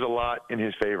just think there's a lot in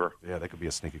his favor. Yeah, they could be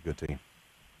a sneaky good team.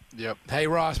 Yep. Hey,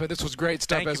 Ross, man, this was great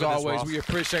stuff as always. We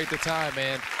appreciate the time,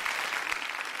 man.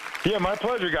 Yeah, my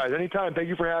pleasure, guys. Anytime. Thank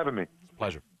you for having me.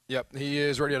 Pleasure. Yep, he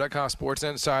is Radio.com sports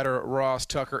insider Ross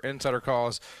Tucker. Insider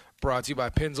Calls brought to you by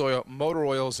Pennzoil Motor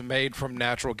Oils made from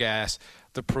natural gas.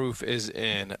 The proof is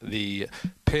in the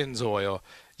Pennzoil.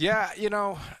 Yeah, you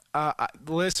know,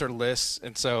 lists are lists,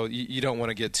 and so you don't want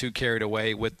to get too carried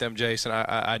away with them, Jason.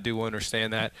 I do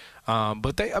understand that.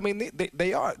 But they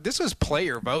are. This is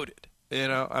player voted. You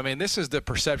know, I mean, this is the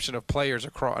perception of players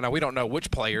across. Now, we don't know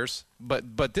which players,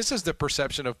 but this is the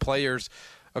perception of players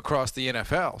across the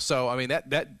NFL. So, I mean,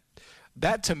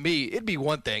 that to me, it'd be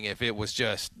one thing if it was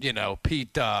just, you know,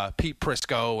 Pete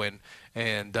Prisco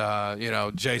and you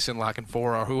know, Jason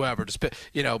Lockenfora or whoever, just,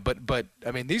 you know, but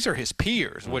I mean, these are his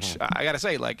peers, which I got to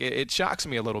say, like, it shocks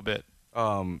me a little bit.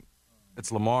 It's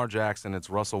Lamar Jackson, it's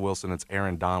Russell Wilson, it's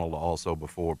Aaron Donald also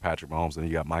before Patrick Mahomes, and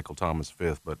you got Michael Thomas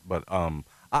fifth. But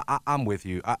I'm with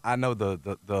you. I know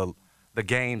the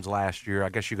games last year. I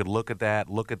guess you could look at that,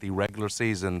 look at the regular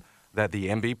season, that the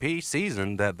MVP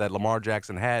season that Lamar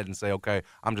Jackson had, and say, okay,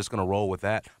 I'm just going to roll with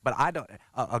that. But I don't.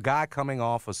 A guy coming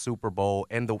off a Super Bowl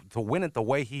and to win it the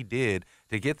way he did,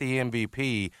 to get the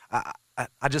MVP,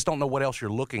 I just don't know what else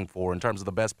you're looking for in terms of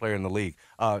the best player in the league.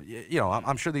 You know,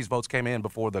 I'm sure these votes came in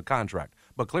before the contract,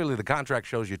 but clearly the contract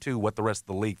shows you, too, what the rest of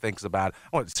the league thinks about it.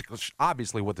 Well, it's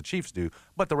obviously what the Chiefs do,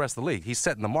 but the rest of the league. He's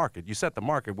setting the market. You set the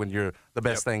market when you're the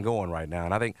best thing going right now,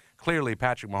 and I think clearly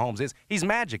Patrick Mahomes he's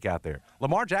magic out there.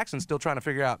 Lamar Jackson's still trying to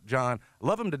figure out, John,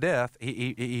 love him to death.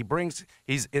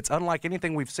 It's unlike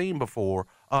anything we've seen before,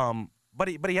 but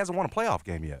he hasn't won a playoff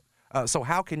game yet. So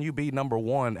how can you be number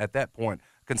one at that point,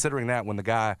 considering that when the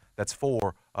guy that's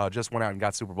four just went out and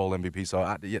got Super Bowl MVP?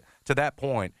 So to that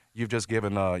point, you've just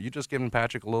given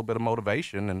Patrick a little bit of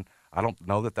motivation, and I don't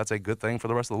know that that's a good thing for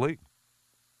the rest of the league.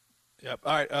 Yep.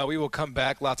 All right, we will come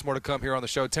back. Lots more to come here on the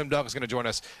show. Tim Duncan's going to join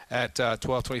us at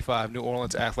 12:25, New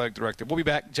Orleans Athletic Director. We'll be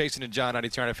back. Jason and John,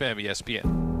 92.9 FM,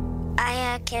 ESPN. I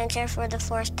had cancer for the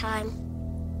first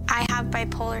time. I have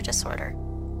bipolar disorder.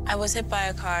 I was hit by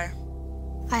a car.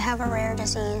 I have a rare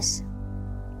disease.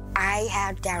 I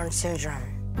have Down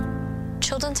syndrome.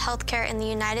 Children's healthcare in the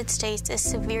United States is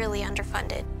severely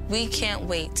underfunded. We can't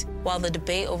wait while the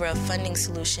debate over a funding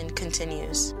solution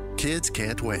continues. Kids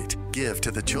can't wait. Give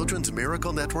to the Children's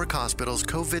Miracle Network Hospital's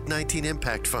COVID-19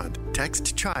 Impact Fund.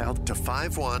 Text CHILD to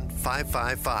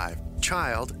 51555.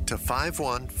 CHILD to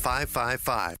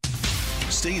 51555.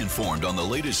 Stay informed on the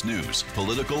latest news,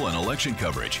 political and election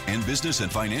coverage, and business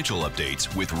and financial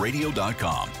updates with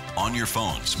Radio.com. On your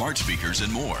phone, smart speakers,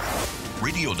 and more.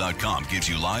 Radio.com gives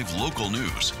you live local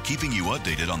news, keeping you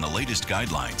updated on the latest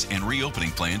guidelines and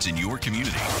reopening plans in your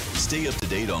community. Stay up to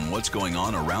date on what's going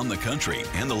on around the country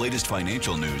and the latest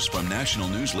financial news from national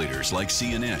news leaders like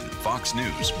CNN, Fox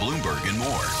News, Bloomberg, and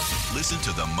more. Listen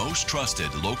to the most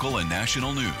trusted local and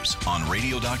national news on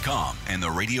Radio.com and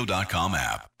the Radio.com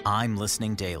app. I'm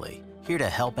Listening Daily, here to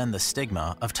help end the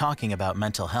stigma of talking about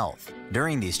mental health.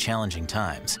 During these challenging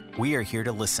times, we are here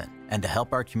to listen and to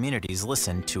help our communities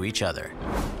listen to each other.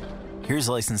 Here's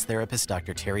licensed therapist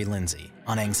Dr. Terry Lindsay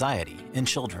on anxiety in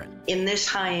children. In this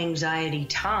high anxiety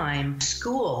time,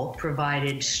 school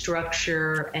provided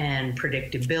structure and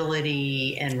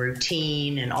predictability and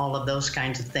routine and all of those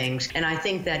kinds of things. And I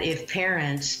think that if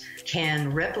parents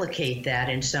can replicate that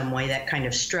in some way, that kind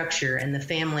of structure, and the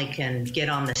family can get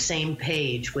on the same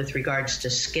page with regards to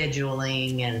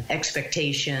scheduling and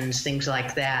expectations, things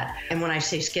like that. And when I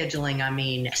say scheduling, I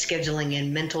mean scheduling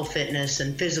in mental fitness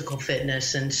and physical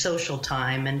fitness and social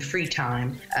time and free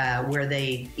time, where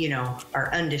they,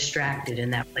 are undistracted in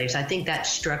that place. I think that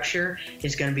structure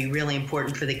is going to be really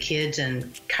important for the kids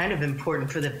and kind of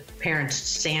important for the parents'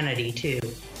 sanity too.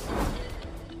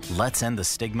 Let's end the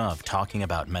stigma of talking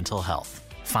about mental health.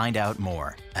 Find out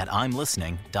more at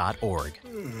imlistening.org.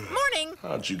 Morning.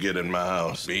 How'd you get in my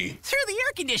house, B? Through the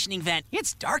air conditioning vent.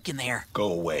 It's dark in there.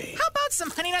 Go away. How about some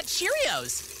Honey Nut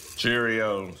Cheerios?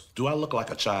 Cheerios? Do I look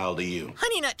like a child to you?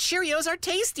 Honey Nut Cheerios are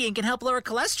tasty and can help lower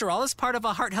cholesterol as part of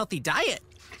a heart-healthy diet.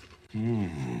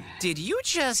 Did you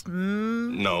just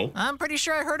No. I'm pretty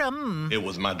sure I heard a It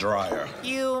was my dryer.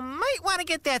 You might want to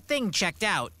get that thing checked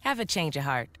out. Have a change of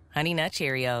heart. Honey Nut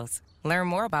Cheerios. Learn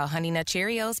more about Honey Nut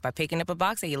Cheerios by picking up a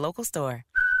box at your local store.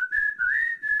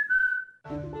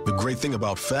 The great thing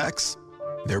about facts,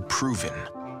 they're proven.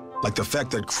 Like the fact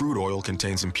that crude oil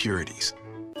contains impurities.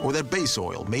 Or that base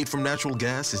oil made from natural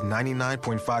gas is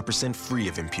 99.5% free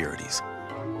of impurities.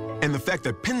 And the fact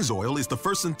that Pennzoil is the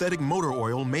first synthetic motor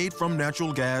oil made from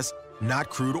natural gas, not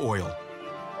crude oil.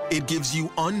 It gives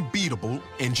you unbeatable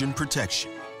engine protection.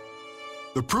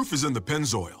 The proof is in the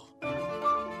Pennzoil.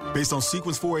 Based on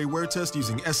Sequence 4A wear test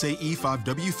using SAE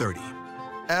 5W30.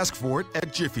 Ask for it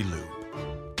at Jiffy Lube.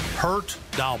 Hurt?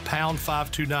 Dial pound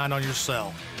 529 on your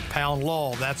cell. Pound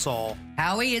law, that's all.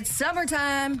 Howie, it's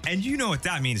summertime. And you know what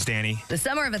that means, Danny. The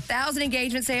summer of 1,000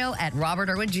 engagement sale at Robert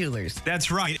Irwin Jewelers. That's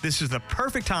right. This is the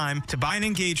perfect time to buy an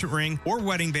engagement ring or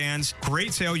wedding bands.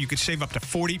 Great sale. You could save up to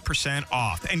 40%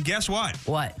 off. And guess what?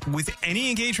 What? With any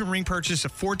engagement ring purchase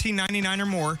of $14.99 or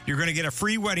more, you're going to get a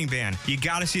free wedding band. You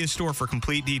got to see a store for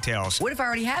complete details. What if I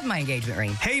already have my engagement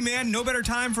ring? Hey, man, no better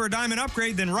time for a diamond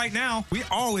upgrade than right now. We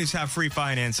always have free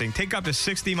financing. Take up to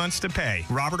 60 months to pay.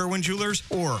 Robert Irwin Jewelers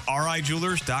or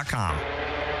rijewelers.com.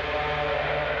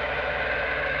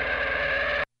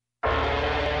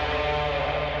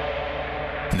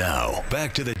 Now,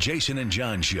 back to the Jason and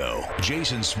John Show.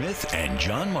 Jason Smith and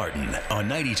John Martin on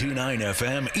 92.9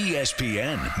 FM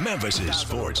ESPN, Memphis'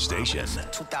 sports station.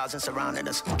 2,000 surrounded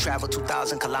us. Travel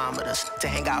 2,000 kilometers to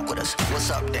hang out with us.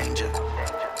 What's up, danger?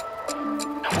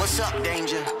 What's up,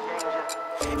 danger?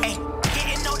 Hey,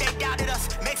 didn't know they doubted us.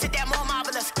 Makes it that more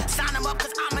marvelous. Sign them up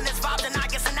because ominous vibes and I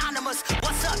get synonymous.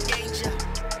 What's up, danger?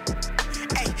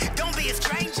 Hey, don't be a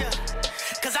stranger.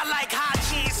 Because I like high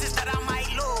chances that I might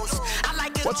lose.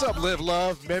 What's up, Live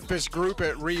Love Memphis Group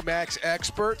at RE/MAX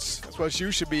Experts? That's what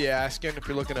you should be asking if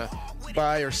you're looking to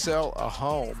buy or sell a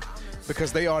home,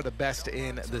 because they are the best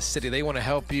in the city. They want to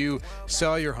help you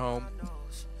sell your home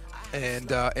and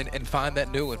find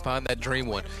that new one, find that dream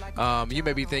one. You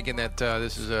may be thinking that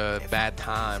this is a bad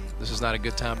time. This is not a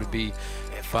good time to be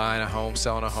buying a home,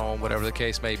 selling a home, whatever the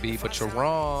case may be, but you're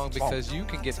wrong, because you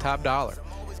can get top dollar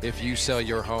if you sell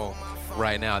your home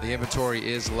right now. The inventory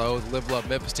is low. The Live Love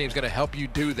Memphis team is going to help you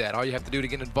do that. All you have to do to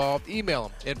get involved, email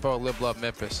them,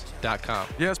 info@livelovememphis.com.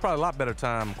 Yeah, it's probably a lot better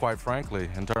time, quite frankly,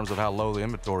 in terms of how low the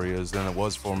inventory is than it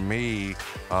was for me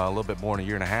a little bit more than a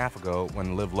year and a half ago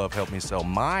when Live Love helped me sell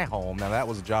my home. Now, that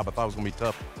was a job I thought was going to be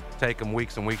tough. Take them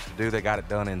weeks and weeks to do. They got it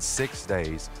done in 6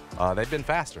 days. They've been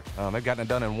faster. They've gotten it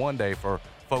done in 1 day for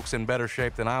folks in better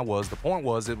shape than I was. The point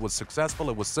was it was successful.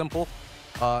 It was simple.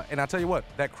 And I tell you what,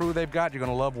 that crew they've got, you're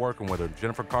going to love working with her.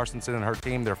 Jennifer Carstensen and her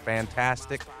team, they're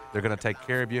fantastic. They're going to take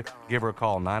care of you. Give her a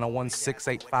call,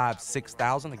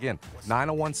 901-685-6000. Again,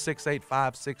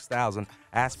 901-685-6000.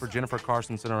 Ask for Jennifer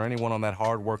Carstensen or anyone on that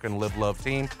hard-working Live Love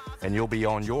team, and you'll be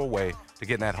on your way to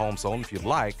getting that home sold. If you'd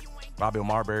like, Robbie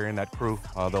Marbury and that crew,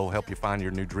 they'll help you find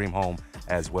your new dream home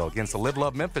as well. Again, it's the Live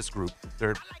Love Memphis group.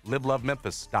 They're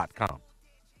livelovememphis.com.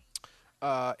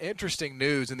 Interesting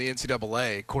news in the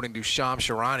NCAA, according to Shams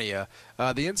Charania.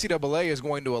 The NCAA is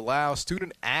going to allow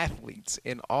student athletes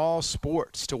in all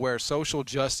sports to wear social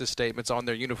justice statements on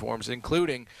their uniforms,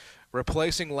 including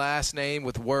replacing last name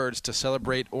with words to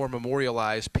celebrate or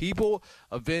memorialize people,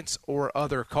 events, or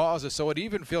other causes. So it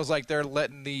even feels like they're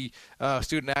letting the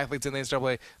student athletes in the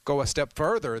NCAA go a step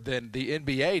further than the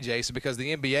NBA, Jason, because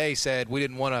the NBA said we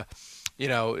didn't want to,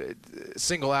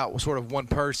 single out sort of one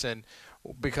person,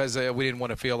 because we didn't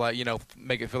want to feel like,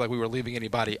 make it feel like we were leaving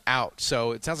anybody out.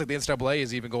 So it sounds like the NCAA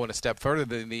is even going a step further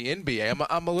than the NBA.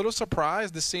 I'm a little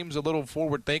surprised. This seems a little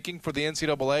forward thinking for the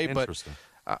NCAA, but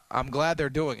I'm glad they're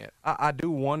doing it. I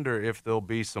do wonder if there'll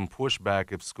be some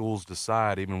pushback if schools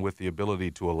decide, even with the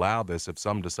ability to allow this, if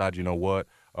some decide, you know what,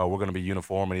 we're going to be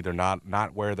uniform and either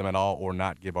not wear them at all or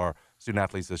not give our student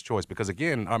athletes this choice. Because,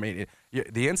 again, I mean,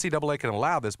 the NCAA can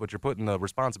allow this, but you're putting the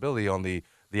responsibility on the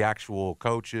actual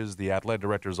coaches, the athletic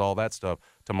directors, all that stuff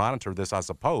to monitor this, I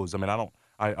suppose. I mean,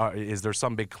 is there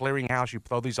some big clearinghouse you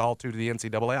throw these all to the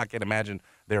NCAA? I can't imagine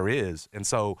there is. And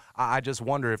so I just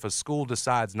wonder if a school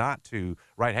decides not to,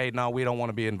 right, hey, no, we don't want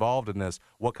to be involved in this,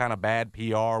 what kind of bad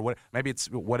PR, maybe it's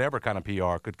whatever kind of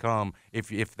PR could come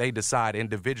if they decide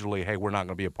individually, hey, we're not going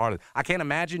to be a part of it. I can't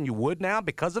imagine you would now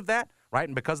because of that, right,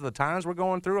 and because of the times we're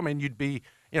going through. I mean, you'd be,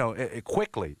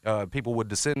 quickly people would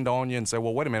descend on you and say,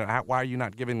 well, wait a minute, why are you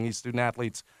not giving these student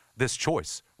athletes this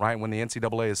choice, right? When the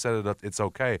NCAA has said it, it's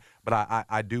okay. But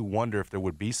I do wonder if there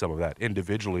would be some of that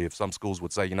individually, if some schools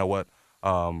would say, you know what,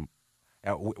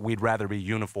 we'd rather be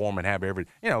uniform and have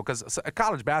because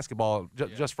college basketball,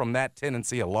 just from that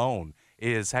tendency alone,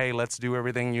 is, hey, let's do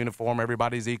everything uniform,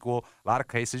 everybody's equal. A lot of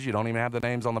cases, you don't even have the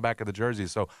names on the back of the jersey.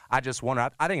 So I just wonder,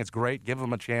 I think it's great, give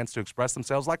them a chance to express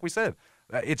themselves. Like we said,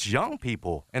 it's young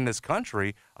people in this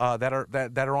country that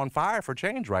are on fire for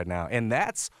change right now. And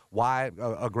that's why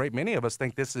a great many of us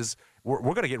think we're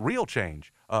going to get real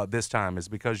change this time, is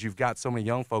because you've got so many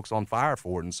young folks on fire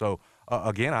for it. And so,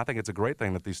 again, I think it's a great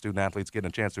thing that these student athletes get a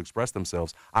chance to express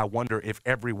themselves. I wonder if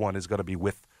everyone is going to be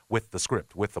with the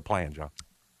script, with the plan, John.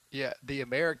 Yeah, the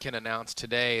American announced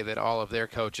today that all of their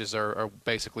coaches are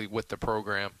basically with the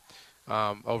program.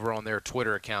 Over on their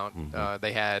Twitter account,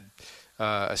 they had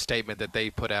a statement that they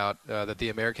put out that the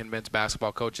American men's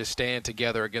basketball coaches stand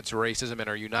together against racism and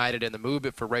are united in the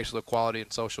movement for racial equality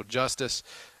and social justice.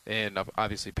 And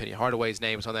obviously Penny Hardaway's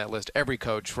name is on that list. Every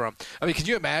coach can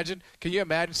you imagine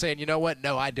saying, you know what?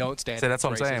 No, I don't stand. So that's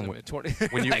what I'm saying.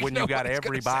 When you got nobody's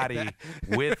everybody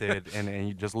with it, and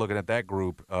you just looking at that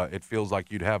group, it feels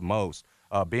like you'd have most.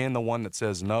 Being the one that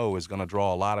says no is going to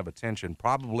draw a lot of attention,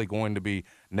 probably going to be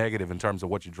negative in terms of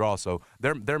what you draw. So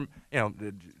they're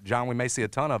John, we may see a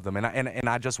ton of them, and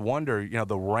I just wonder,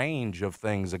 the range of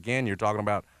things. Again, you're talking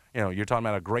about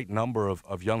a great number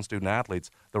of young student athletes.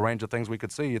 The range of things we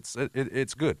could see,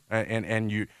 it's good,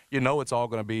 and it's all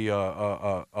going to be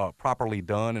properly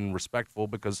done and respectful,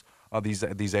 because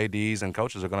these ADs and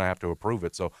coaches are going to have to approve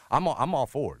it. So I'm all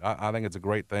for it. I think it's a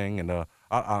great thing, and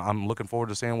I'm looking forward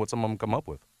to seeing what some of them come up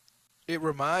with. It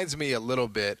reminds me a little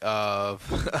bit of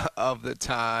the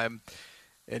time,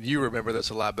 and you remember this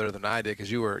a lot better than I did because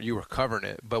you were covering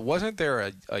it. But wasn't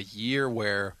there a year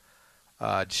where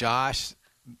Josh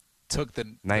took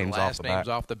the last names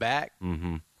off the back?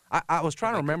 Mm-hmm. I was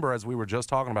trying to remember as we were just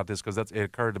talking about this, because it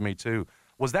occurred to me too.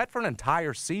 Was that for an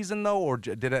entire season, though, or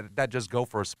did that just go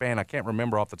for a span? I can't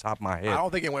remember off the top of my head. I don't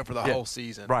think it went for the whole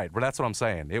season. Right, but that's what I'm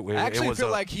saying. I actually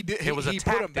feel like he did. He put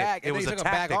him back, and then he took him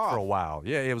back off. It was a tactic for a while.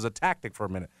 Yeah, it was a tactic for a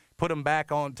minute. Put him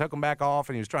back on, took him back off,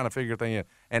 and he was trying to figure things out.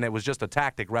 And it was just a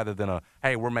tactic rather than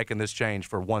hey, we're making this change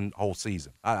for one whole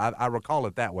season. I recall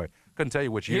it that way. Couldn't tell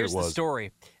you which year it was. Here's the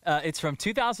story. It's from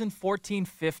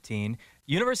 2014-15.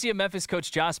 University of Memphis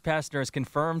coach Josh Pastner has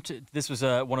confirmed, this was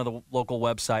one of the local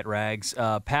website rags,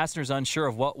 Pastner's unsure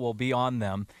of what will be on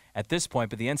them at this point,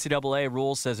 but the NCAA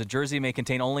rule says a jersey may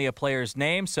contain only a player's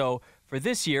name. So for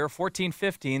this year,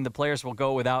 14-15, the players will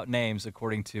go without names,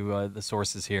 according to the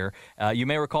sources here. You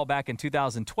may recall back in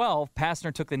 2012,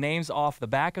 Pastner took the names off the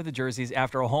back of the jerseys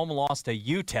after a home loss to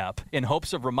UTEP in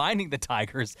hopes of reminding the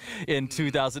Tigers in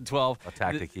 2012. A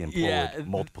tactic he employed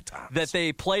multiple times. That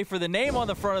they play for the name on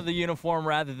the front of the uniform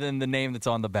rather than the name that's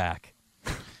on the back.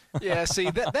 Yeah, see,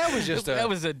 that was just that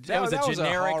was a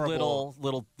generic little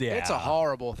yeah. It's a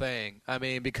horrible thing. I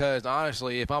mean, because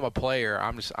honestly, if I'm a player,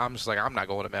 I'm just like, I'm not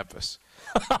going to Memphis.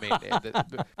 I mean,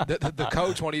 the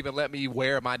coach won't even let me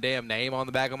wear my damn name on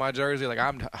the back of my jersey. Like,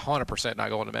 I'm 100% not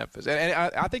going to Memphis. And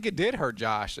I think it did hurt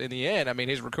Josh in the end. I mean,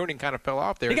 his recruiting kind of fell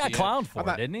off there. He got clowned for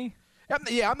it, didn't he?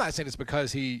 Yeah, I'm not saying it's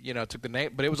because he, took the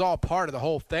name, but it was all part of the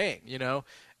whole thing,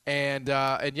 And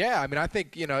yeah, I mean, I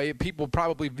think, people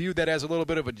probably view that as a little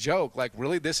bit of a joke. Like,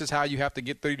 really, this is how you have to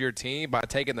get through your team, by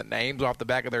taking the names off the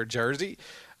back of their jersey?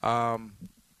 He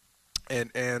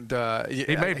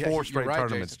made 4 straight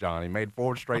tournaments, Jason. John. He made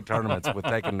 4 straight tournaments with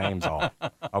taking names off.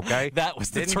 Okay? That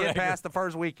was the Didn't get past the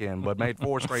first weekend, but made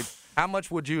 4 straight. How much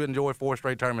would you enjoy 4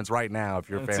 straight tournaments right now if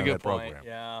you're a fan of that program?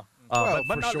 Yeah.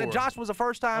 But sure. Josh was a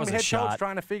first-time head coach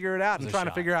trying to figure it out and trying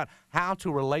to figure out how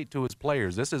to relate to his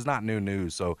players. This is not new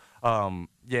news. So,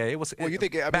 Yeah, it was. Well, you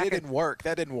think? I mean, it didn't work.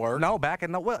 That didn't work. No,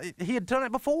 he had done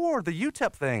it before. The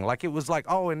UTEP thing, like it was like,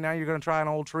 oh, and now you're going to try an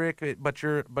old trick, but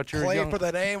you're playing young. For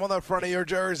the name on the front of your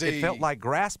jersey. It felt like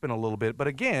grasping a little bit, but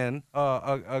again,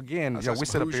 we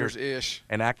sit up here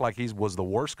and act like he was the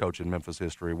worst coach in Memphis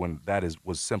history when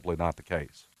was simply not the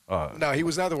case. No, he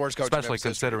was not the worst coach. Especially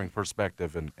considering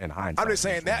perspective and hindsight. I'm just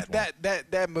saying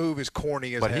that move is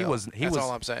corny as hell. But That's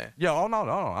all I'm saying. Yeah. Oh no.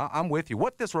 I'm with you.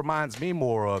 What this reminds me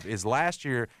more of is last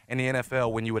year in the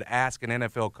NFL when you would ask an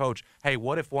NFL coach, "Hey,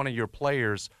 what if one of your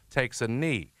players takes a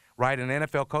knee?" Right, an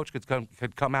NFL coach could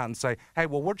come out and say, "Hey,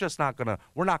 well, we're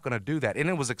not gonna do that," and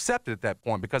it was accepted at that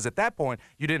point because at that point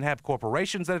you didn't have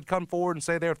corporations that had come forward and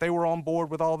say if they were on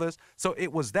board with all this. So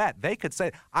it was that they could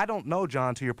say, "I don't know,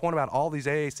 John." To your point about all these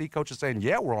AAC coaches saying,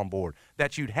 "Yeah, we're on board,"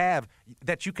 that you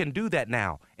can do that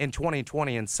now in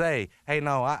 2020 and say, "Hey,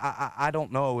 no, I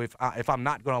don't know if I'm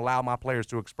not going to allow my players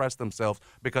to express themselves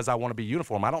because I want to be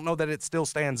uniform." I don't know that it still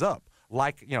stands up.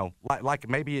 Like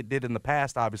maybe it did in the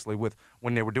past, obviously, with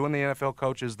when they were doing the NFL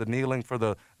coaches, the kneeling for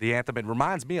the anthem. It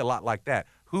reminds me a lot like that.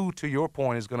 Who, to your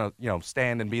point, is going to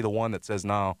stand and be the one that says,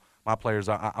 no, my players,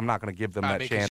 I'm not going to give them that chance.